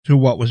truth to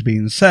what was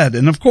being said.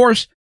 And of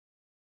course,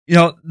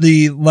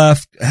 the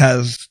left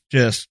has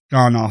just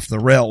gone off the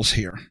rails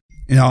here,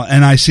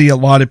 and I see a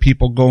lot of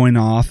people going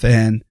off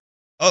and,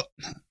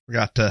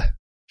 forgot to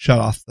shut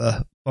off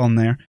the phone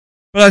there.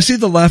 But I see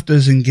the left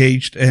is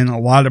engaged in a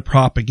lot of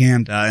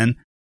propaganda, and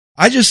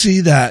I just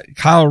see that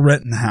Kyle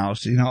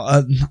Rittenhouse,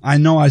 I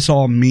know I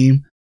saw a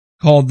meme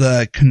called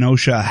the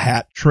Kenosha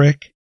hat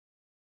trick.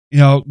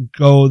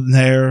 Go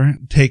there,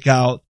 take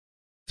out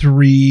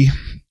 3,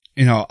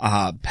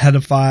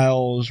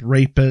 pedophiles,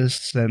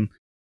 rapists, and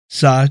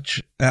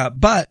such.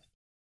 But,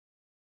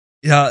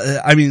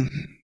 I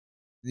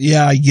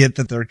get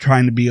that they're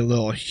trying to be a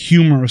little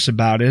humorous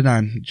about it.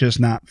 I'm just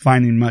not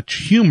finding much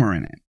humor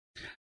in it.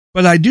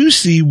 But I do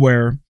see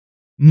where,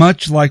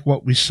 much like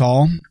what we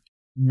saw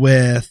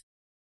with,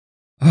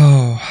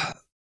 what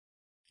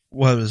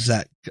was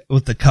that?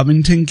 With the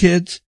Covington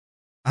kids?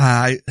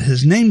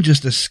 His name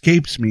just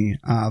escapes me,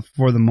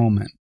 for the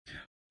moment.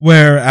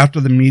 Where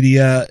after the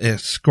media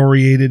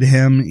excoriated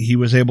him, he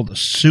was able to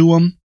sue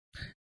them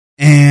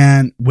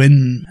and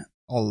win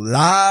a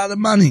lot of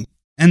money.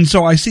 And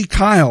so I see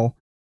Kyle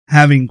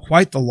having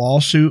quite the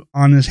lawsuit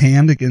on his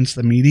hand against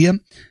the media.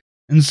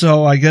 And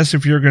so I guess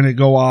if you're going to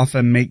go off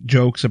and make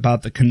jokes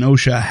about the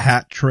Kenosha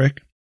hat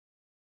trick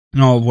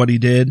and all of what he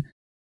did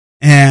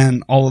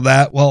and all of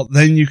that, well,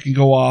 then you can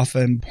go off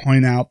and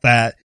point out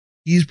that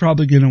he's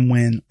probably going to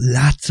win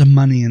lots of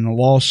money in the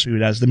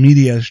lawsuit, as the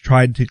media has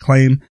tried to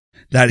claim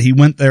that he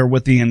went there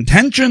with the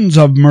intentions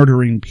of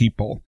murdering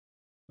people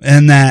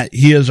and that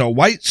he is a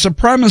white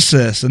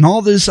supremacist and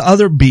all this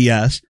other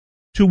BS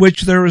to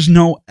which there is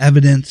no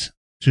evidence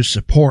to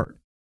support.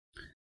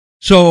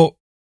 So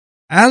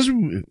as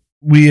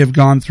we have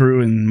gone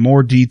through and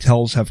more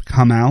details have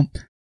come out,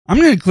 I'm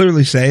going to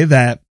clearly say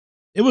that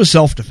it was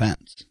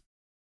self-defense.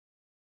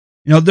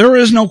 There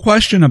is no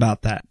question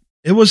about that.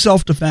 It was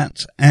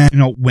self-defense.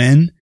 And,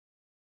 when,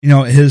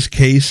 his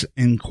case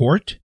in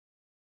court,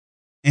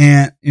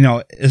 and,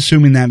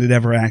 assuming that it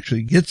ever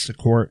actually gets to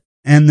court,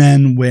 and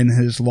then when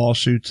his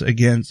lawsuits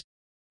against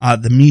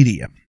the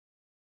media.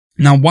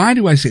 Now, why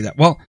do I say that?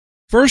 Well,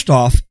 first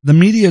off, the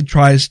media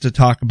tries to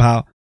talk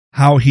about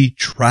how he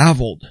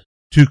traveled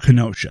to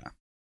Kenosha.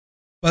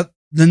 But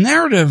the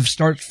narrative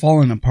starts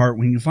falling apart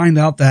when you find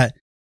out that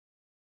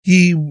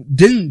he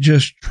didn't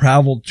just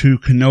travel to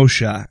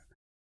Kenosha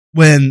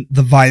when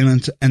the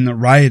violence and the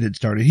riot had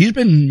started. He's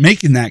been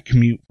making that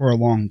commute for a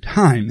long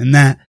time, and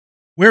that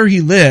where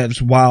he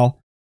lives,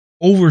 while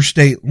over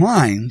state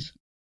lines,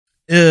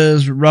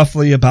 is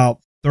roughly about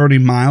 30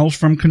 miles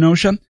from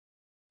Kenosha.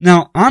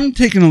 Now, I'm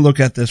taking a look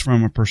at this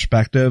from a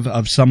perspective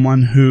of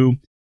someone who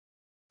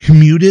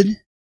commuted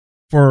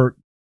for,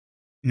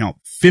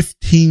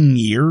 15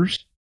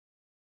 years,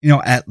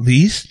 at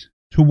least,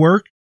 to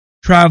work,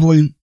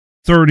 traveling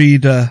 30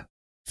 to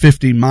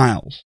 50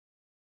 miles,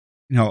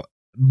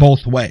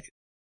 both ways.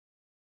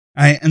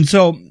 Right? And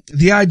so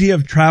the idea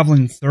of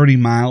traveling 30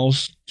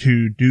 miles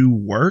to do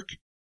work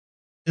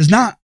is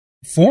not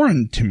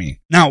foreign to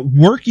me. Now,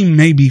 working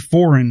may be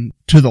foreign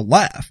to the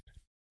left,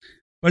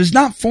 but it's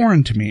not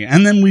foreign to me.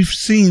 And then we've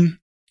seen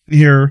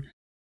here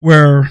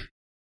where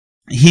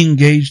he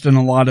engaged in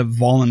a lot of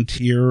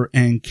volunteer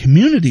and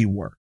community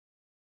work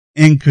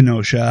in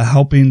Kenosha,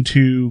 helping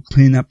to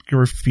clean up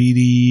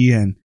graffiti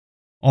and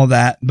all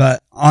that.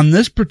 But on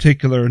this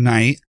particular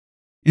night,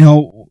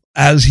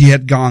 as he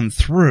had gone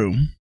through,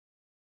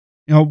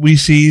 we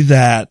see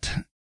that,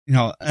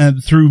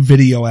 through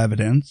video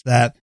evidence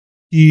that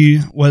he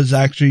was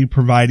actually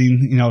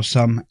providing,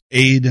 some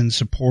aid and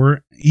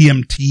support,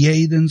 EMT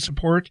aid and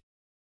support,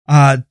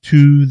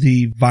 to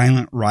the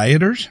violent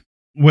rioters,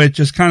 which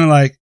is kind of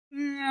like,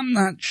 I'm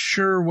not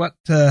sure what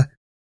to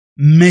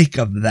make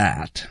of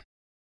that,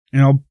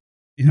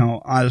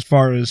 as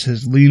far as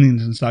his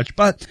leanings and such.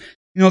 But,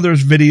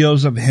 there's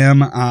videos of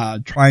him,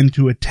 trying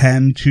to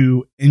attend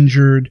to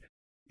injured,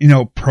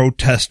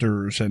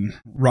 protesters and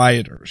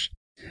rioters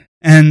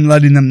and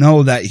letting them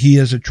know that he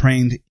is a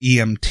trained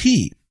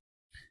EMT.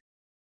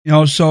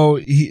 So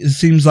it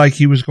seems like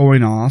he was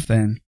going off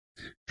and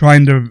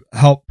trying to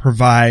help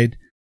provide,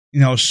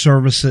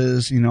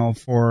 services,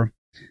 for,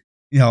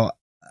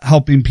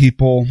 helping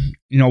people,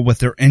 with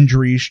their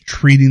injuries,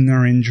 treating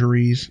their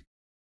injuries,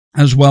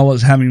 as well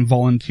as having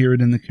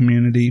volunteered in the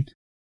community.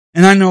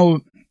 And I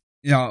know,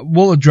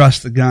 we'll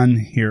address the gun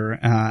here,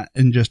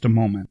 in just a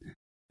moment.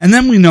 And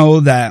then we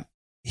know that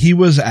he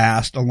was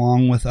asked,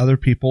 along with other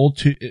people,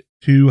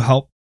 to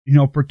help,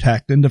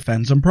 protect and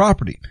defend some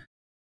property,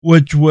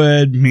 which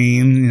would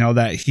mean,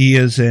 that he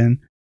is in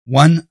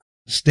one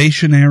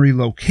stationary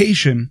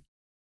location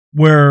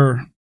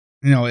where,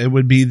 it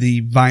would be the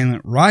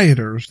violent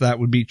rioters that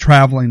would be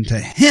traveling to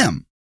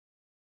him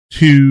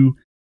to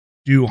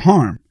do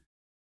harm.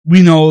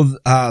 We know,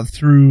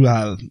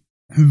 through,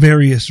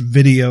 various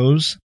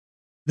videos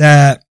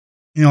that,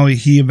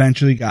 he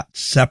eventually got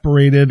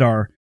separated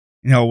or,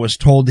 was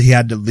told he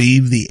had to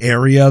leave the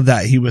area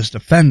that he was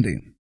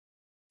defending.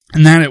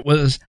 And that it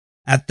was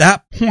at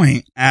that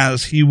point,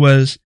 as he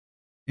was,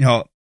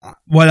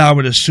 what I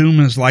would assume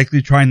is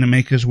likely trying to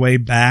make his way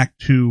back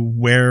to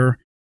where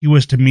he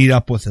was to meet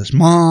up with his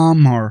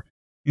mom or,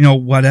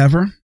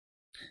 whatever,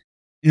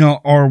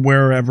 or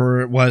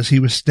wherever it was he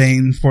was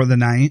staying for the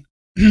night,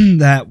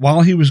 that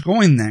while he was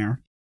going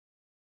there,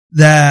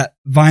 that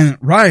violent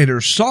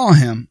rioters saw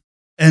him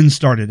and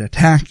started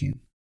attacking.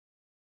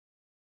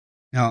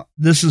 Now,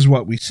 this is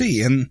what we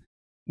see. And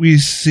we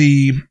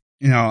see, in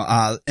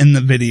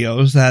the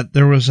videos that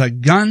there was a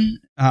gun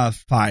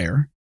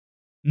fire,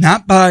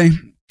 not by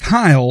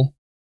Kyle,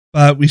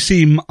 but we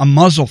see a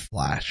muzzle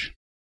flash.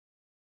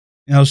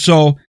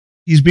 So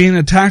he's being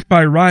attacked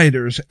by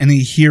rioters and he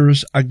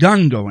hears a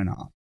gun going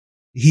off.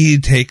 He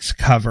takes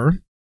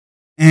cover,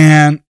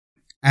 and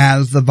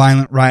as the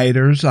violent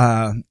rioters,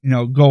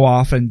 go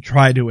off and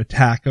try to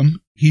attack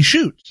him, he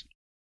shoots.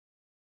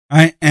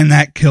 Right? And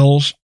that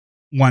kills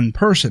one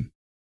person.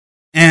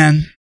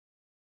 And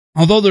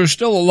although there's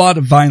still a lot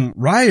of violent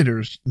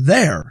rioters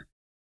there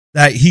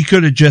that he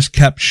could have just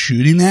kept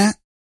shooting at,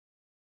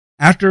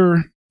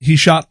 after he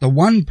shot the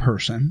one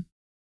person,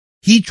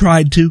 he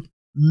tried to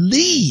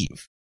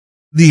leave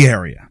the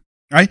area,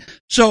 right?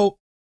 So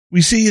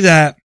we see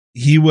that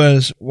he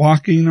was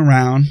walking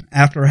around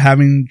after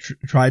having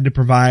tried to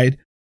provide,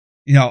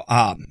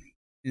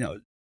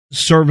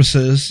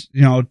 services,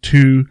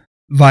 to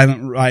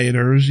violent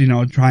rioters,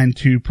 trying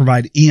to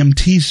provide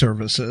EMT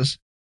services,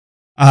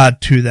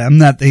 to them,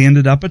 that they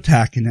ended up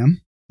attacking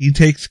him. He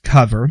takes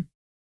cover.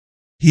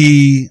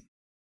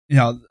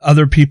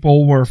 Other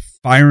people were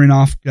firing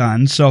off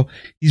guns. So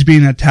he's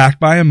being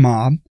attacked by a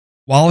mob.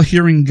 While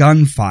hearing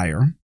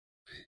gunfire,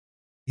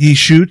 he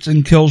shoots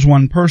and kills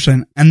one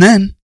person. And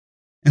then,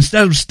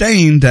 instead of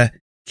staying to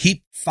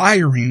keep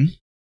firing,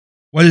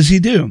 what does he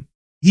do?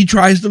 He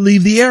tries to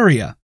leave the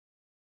area.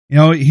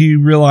 He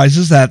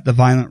realizes that the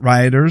violent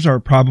rioters are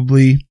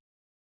probably,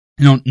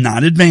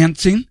 not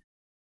advancing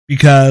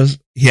because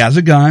he has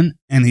a gun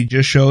and he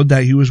just showed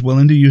that he was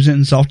willing to use it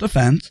in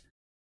self-defense.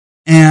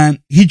 And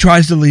he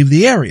tries to leave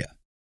the area.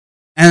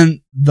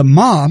 And the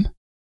mob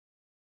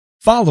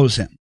follows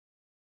him.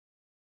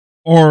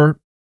 Or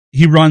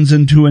he runs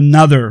into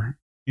another,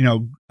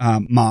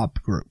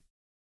 mob group.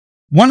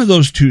 One of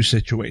those two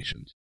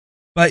situations.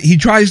 But he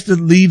tries to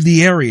leave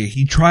the area.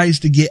 He tries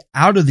to get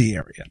out of the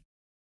area.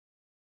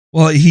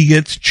 Well, he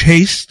gets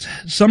chased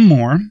some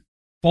more,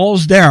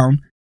 falls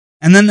down,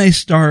 and then they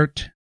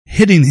start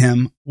hitting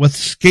him with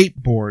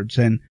skateboards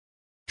and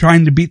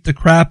trying to beat the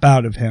crap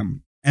out of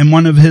him. And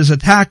one of his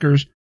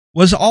attackers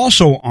was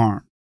also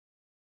armed.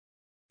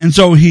 And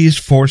so he's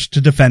forced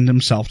to defend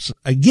himself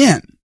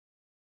again,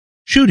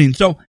 shooting.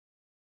 So,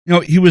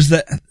 he was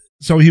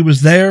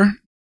there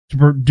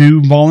to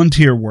do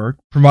volunteer work,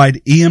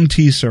 provide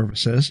EMT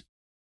services,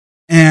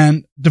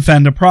 and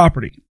defend a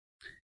property.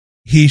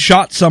 He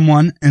shot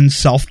someone in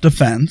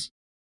self-defense,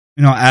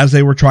 as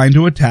they were trying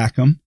to attack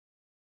him,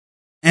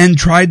 and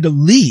tried to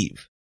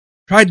leave,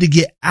 tried to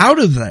get out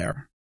of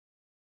there,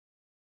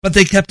 but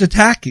they kept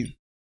attacking.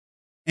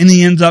 And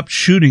he ends up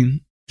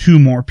shooting 2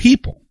 more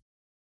people,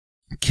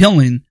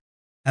 killing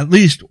at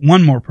least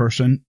 1 more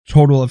person,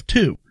 total of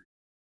 2.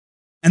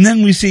 And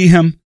then we see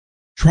him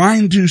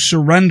trying to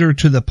surrender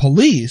to the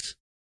police,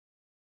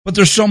 but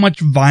there's so much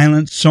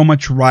violence, so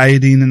much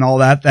rioting and all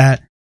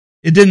that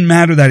it didn't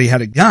matter that he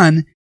had a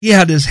gun. He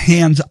had his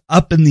hands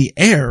up in the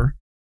air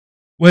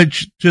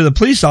which to the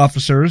police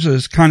officers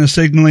is kind of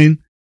signaling,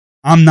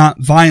 I'm not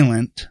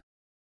violent.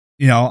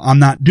 I'm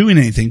not doing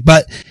anything.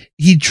 But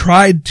he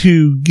tried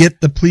to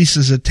get the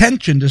police's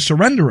attention to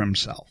surrender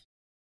himself.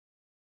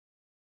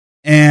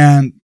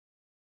 And,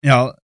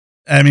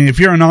 if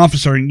you're an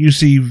officer and you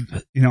see,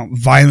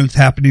 violence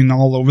happening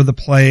all over the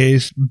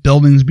place,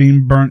 buildings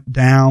being burnt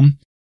down,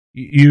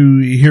 you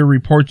hear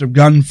reports of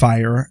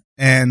gunfire,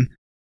 and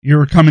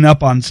you're coming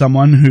up on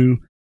someone who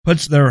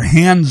puts their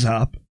hands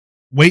up,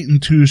 waiting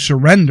to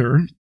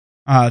surrender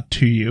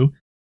to you,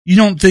 you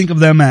don't think of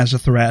them as a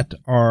threat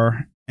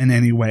or in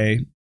any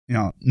way,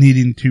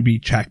 needing to be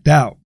checked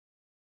out.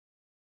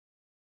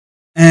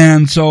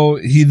 And so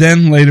he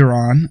then later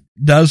on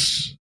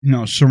does,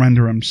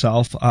 surrender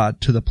himself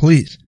to the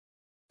police.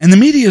 And the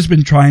media has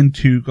been trying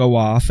to go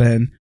off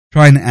and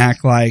trying to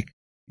act like,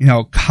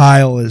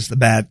 Kyle is the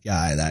bad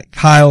guy, that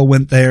Kyle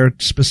went there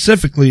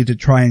specifically to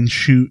try and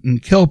shoot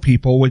and kill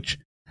people, which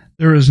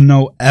there is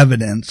no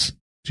evidence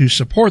to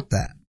support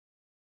that.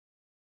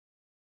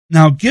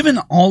 Now, given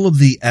all of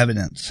the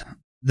evidence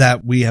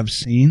that we have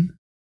seen,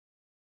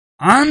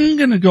 I'm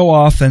going to go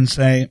off and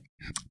say,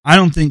 I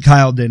don't think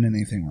Kyle did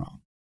anything wrong.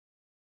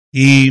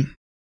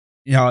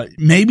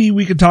 Maybe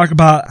we could talk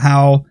about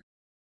how,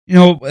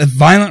 if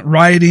violent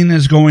rioting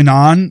is going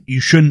on, you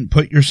shouldn't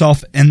put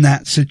yourself in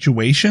that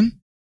situation.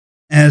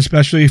 And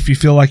especially if you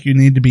feel like you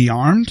need to be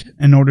armed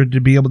in order to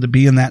be able to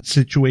be in that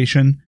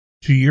situation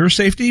to your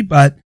safety.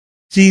 But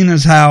seeing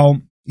as how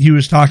he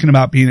was talking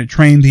about being a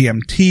trained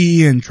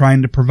EMT and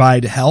trying to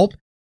provide help,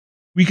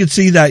 we could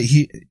see that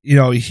he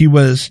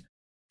was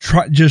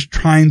just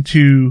trying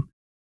to,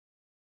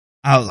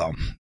 I don't know,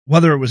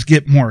 whether it was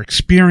get more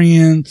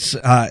experience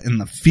in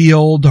the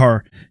field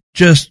or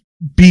just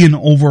be an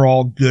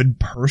overall good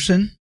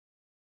person,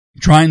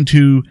 trying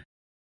to,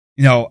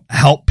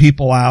 help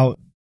people out,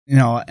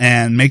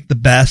 and make the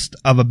best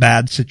of a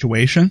bad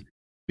situation,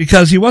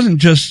 because he wasn't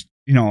just,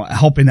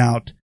 helping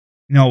out,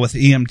 with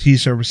EMT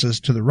services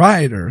to the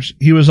rioters.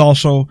 He was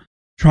also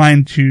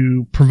trying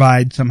to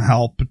provide some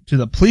help to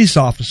the police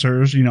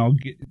officers,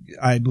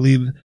 I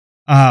believe,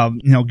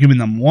 giving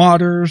them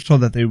water so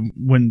that they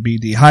wouldn't be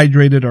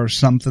dehydrated or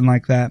something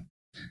like that.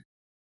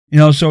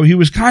 So he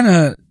was kind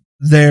of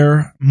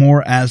there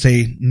more as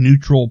a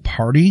neutral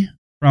party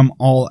from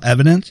all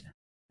evidence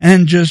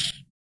and just,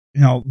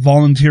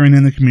 volunteering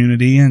in the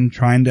community and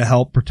trying to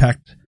help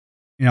protect,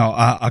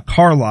 a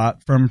car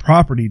lot from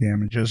property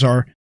damages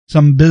or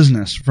some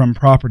business from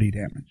property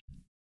damage.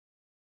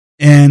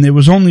 And it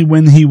was only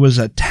when he was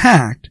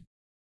attacked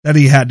that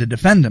he had to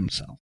defend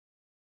himself.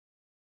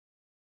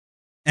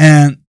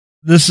 And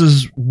this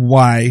is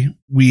why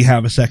we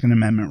have a Second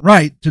Amendment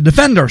right to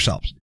defend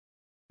ourselves.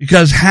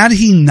 Because had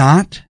he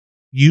not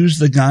used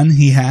the gun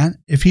he had,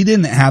 if he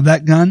didn't have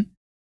that gun,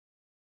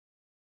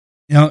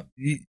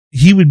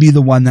 he would be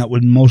the one that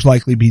would most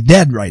likely be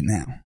dead right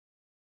now.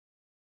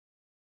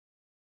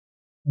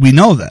 We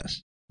know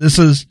this. This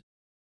is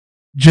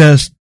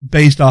just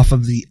based off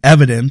of the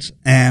evidence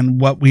and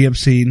what we have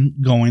seen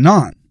going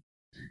on.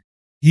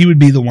 He would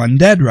be the one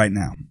dead right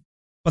now.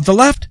 But the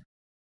left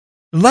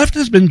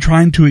has been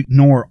trying to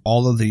ignore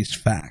all of these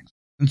facts.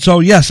 And so,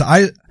 yes,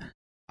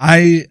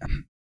 I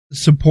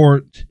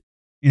support,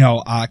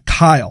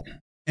 Kyle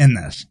in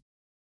this.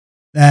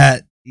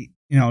 That,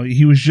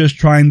 he was just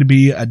trying to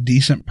be a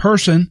decent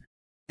person,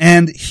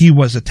 and he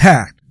was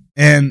attacked.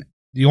 And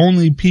the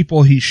only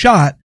people he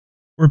shot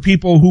were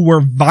people who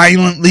were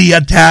violently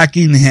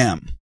attacking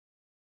him.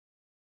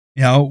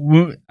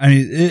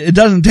 It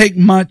doesn't take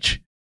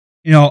much,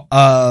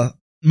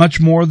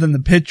 much more than the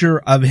picture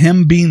of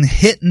him being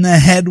hit in the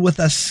head with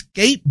a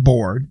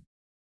skateboard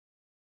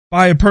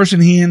by a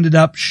person he ended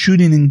up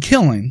shooting and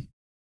killing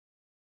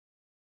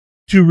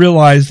to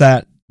realize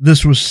that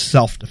this was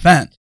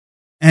self-defense.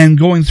 And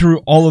going through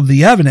all of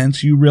the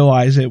evidence, you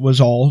realize it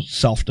was all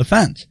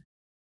self-defense.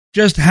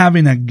 Just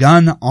having a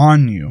gun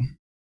on you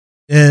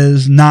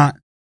is not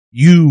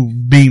you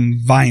being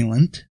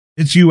violent.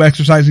 It's you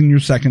exercising your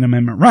Second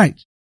Amendment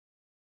rights.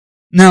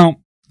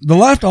 Now, the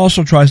left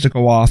also tries to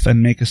go off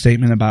and make a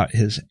statement about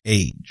his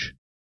age.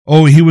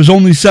 Oh, he was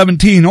only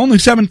 17, only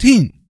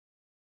 17.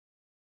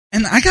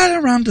 And I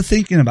got around to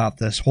thinking about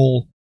this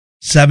whole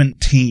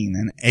 17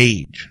 and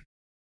age.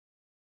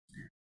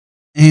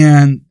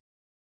 And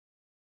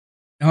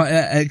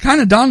it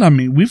kind of dawned on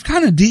me, we've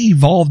kind of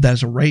de-evolved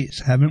as a race,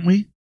 haven't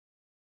we?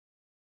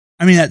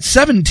 At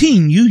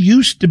 17, you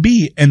used to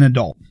be an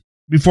adult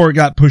before it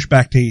got pushed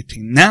back to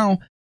 18. Now,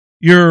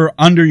 you're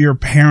under your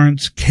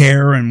parents'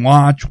 care and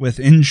watch with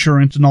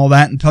insurance and all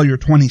that until you're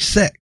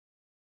 26.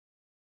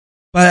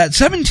 But at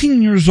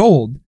 17 years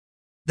old,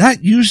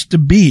 that used to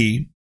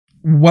be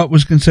what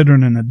was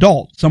considered an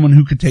adult, someone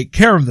who could take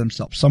care of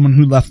themselves, someone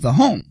who left the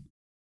home.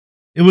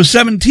 It was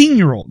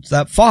 17-year-olds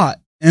that fought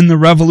in the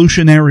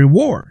Revolutionary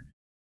War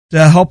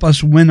to help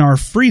us win our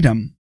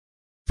freedom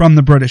from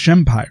the British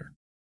Empire.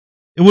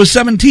 It was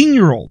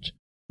 17-year-olds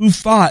who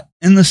fought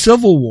in the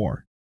Civil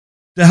War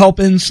to help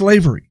end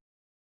slavery.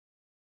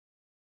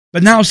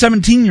 But now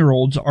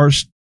 17-year-olds are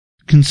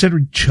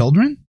considered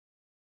children?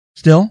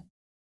 still,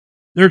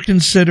 they're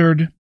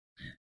considered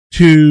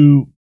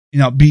to,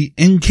 be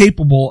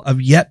incapable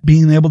of yet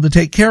being able to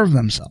take care of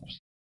themselves.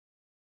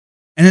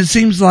 And it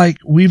seems like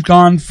we've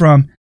gone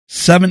from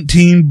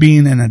 17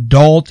 being an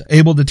adult,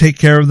 able to take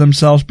care of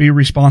themselves, be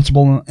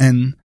responsible,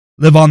 and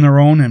live on their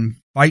own and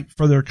fight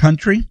for their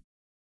country,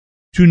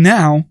 to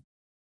now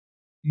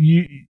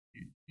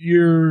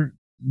you're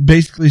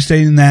basically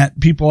saying that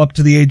people up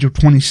to the age of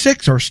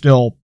 26 are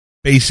still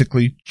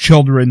basically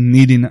children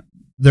needing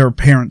their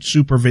parents'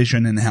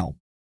 supervision and help.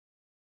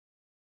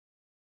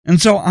 And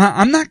so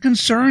I'm not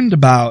concerned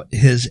about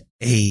his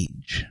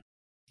age.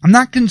 I'm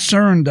not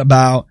concerned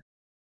about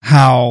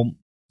how,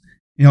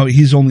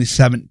 he's only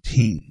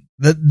 17.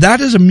 That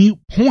is a moot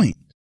point.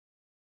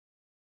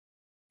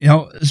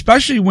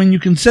 Especially when you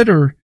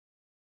consider,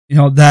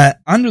 that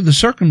under the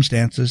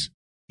circumstances,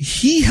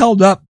 he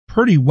held up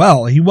pretty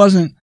well. He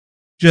wasn't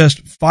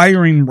just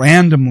firing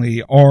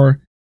randomly,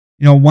 or,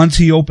 once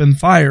he opened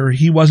fire,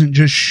 he wasn't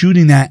just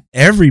shooting at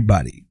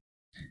everybody.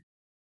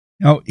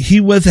 He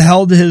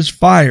withheld his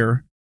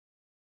fire,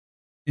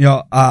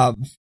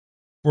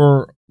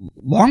 for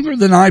longer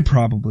than I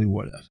probably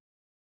would have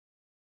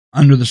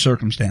under the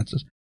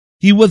circumstances.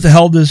 He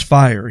withheld his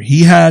fire.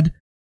 He had,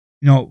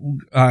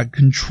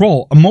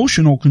 control,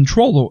 emotional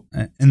control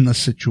in the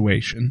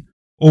situation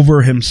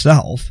over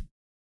himself.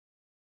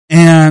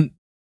 And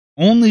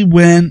only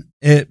when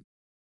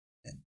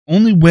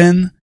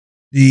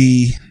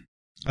the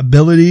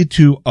ability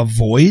to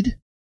avoid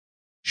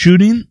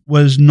shooting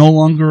was no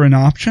longer an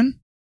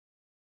option,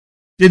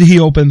 did he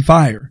open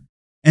fire,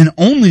 and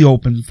only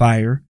open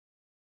fire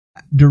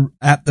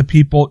at the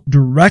people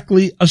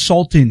directly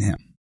assaulting him,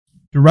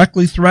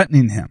 directly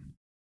threatening him,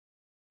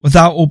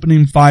 without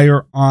opening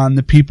fire on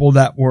the people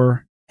that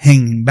were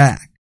hanging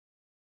back.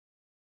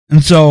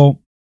 And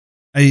so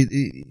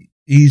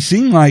he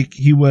seemed like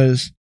he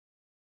was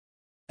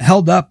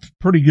held up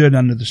pretty good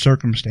under the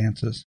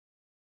circumstances.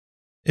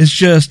 It's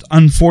just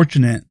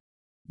unfortunate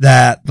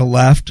that the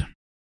left,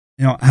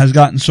 has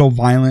gotten so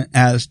violent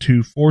as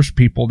to force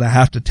people to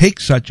have to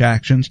take such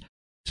actions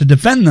to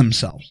defend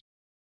themselves,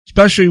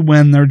 especially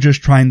when they're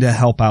just trying to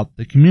help out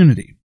the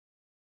community.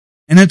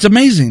 And it's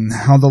amazing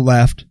how the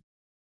left,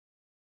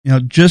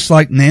 just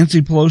like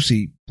Nancy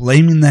Pelosi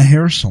blaming the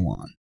hair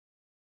salon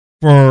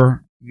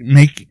for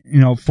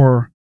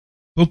for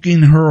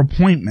booking her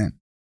appointment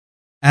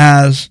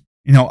as,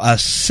 a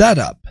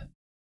setup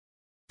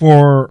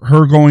for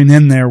her going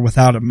in there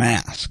without a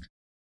mask.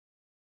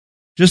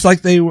 Just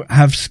like they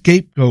have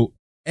scapegoat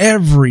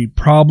every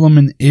problem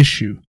and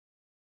issue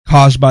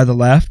caused by the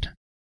left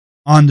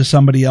onto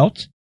somebody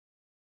else.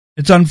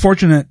 It's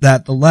unfortunate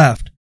that the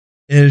left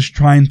is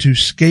trying to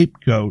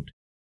scapegoat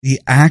the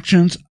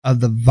actions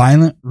of the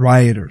violent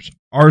rioters,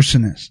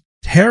 arsonists,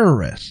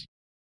 terrorists,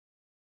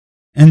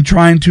 and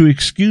trying to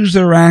excuse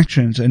their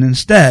actions and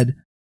instead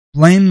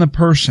blame the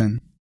person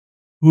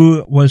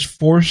who was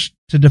forced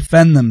to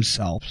defend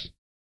themselves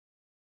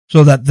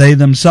so that they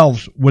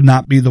themselves would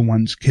not be the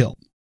ones killed.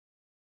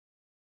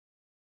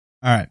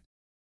 All right.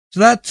 So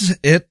that's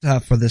it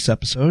for this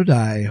episode.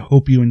 I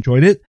hope you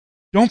enjoyed it.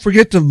 Don't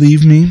forget to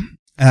leave me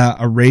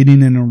a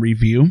rating and a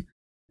review,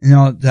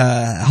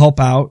 to help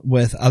out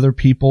with other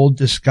people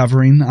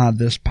discovering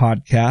this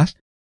podcast.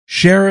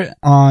 Share it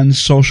on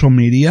social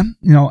media.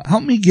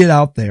 Help me get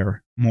out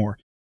there more,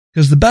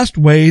 because the best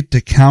way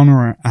to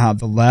counter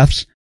the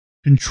left's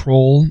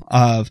control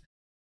of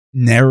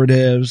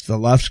narratives, the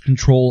left's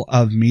control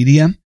of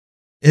media,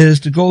 is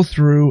to go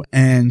through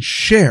and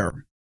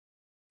share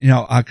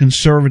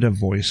conservative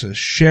voices,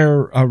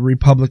 share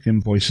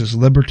Republican voices,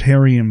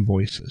 libertarian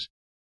voices,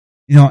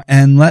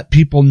 and let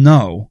people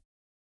know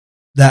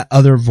that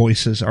other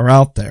voices are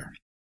out there.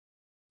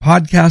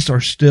 Podcasts are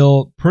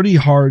still pretty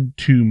hard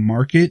to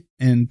market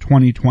in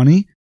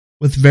 2020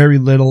 with very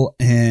little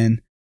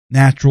in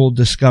natural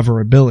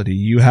discoverability.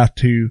 You have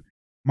to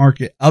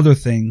market other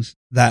things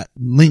that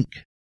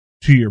link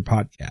to your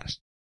podcast.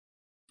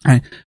 All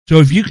right. So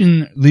if you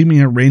can leave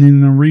me a rating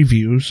and a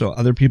review so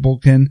other people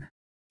can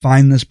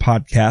find this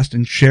podcast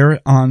and share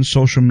it on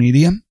social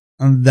media,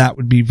 that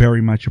would be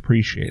very much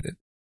appreciated.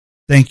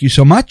 Thank you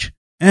so much,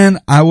 and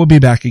I will be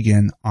back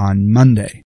again on Monday.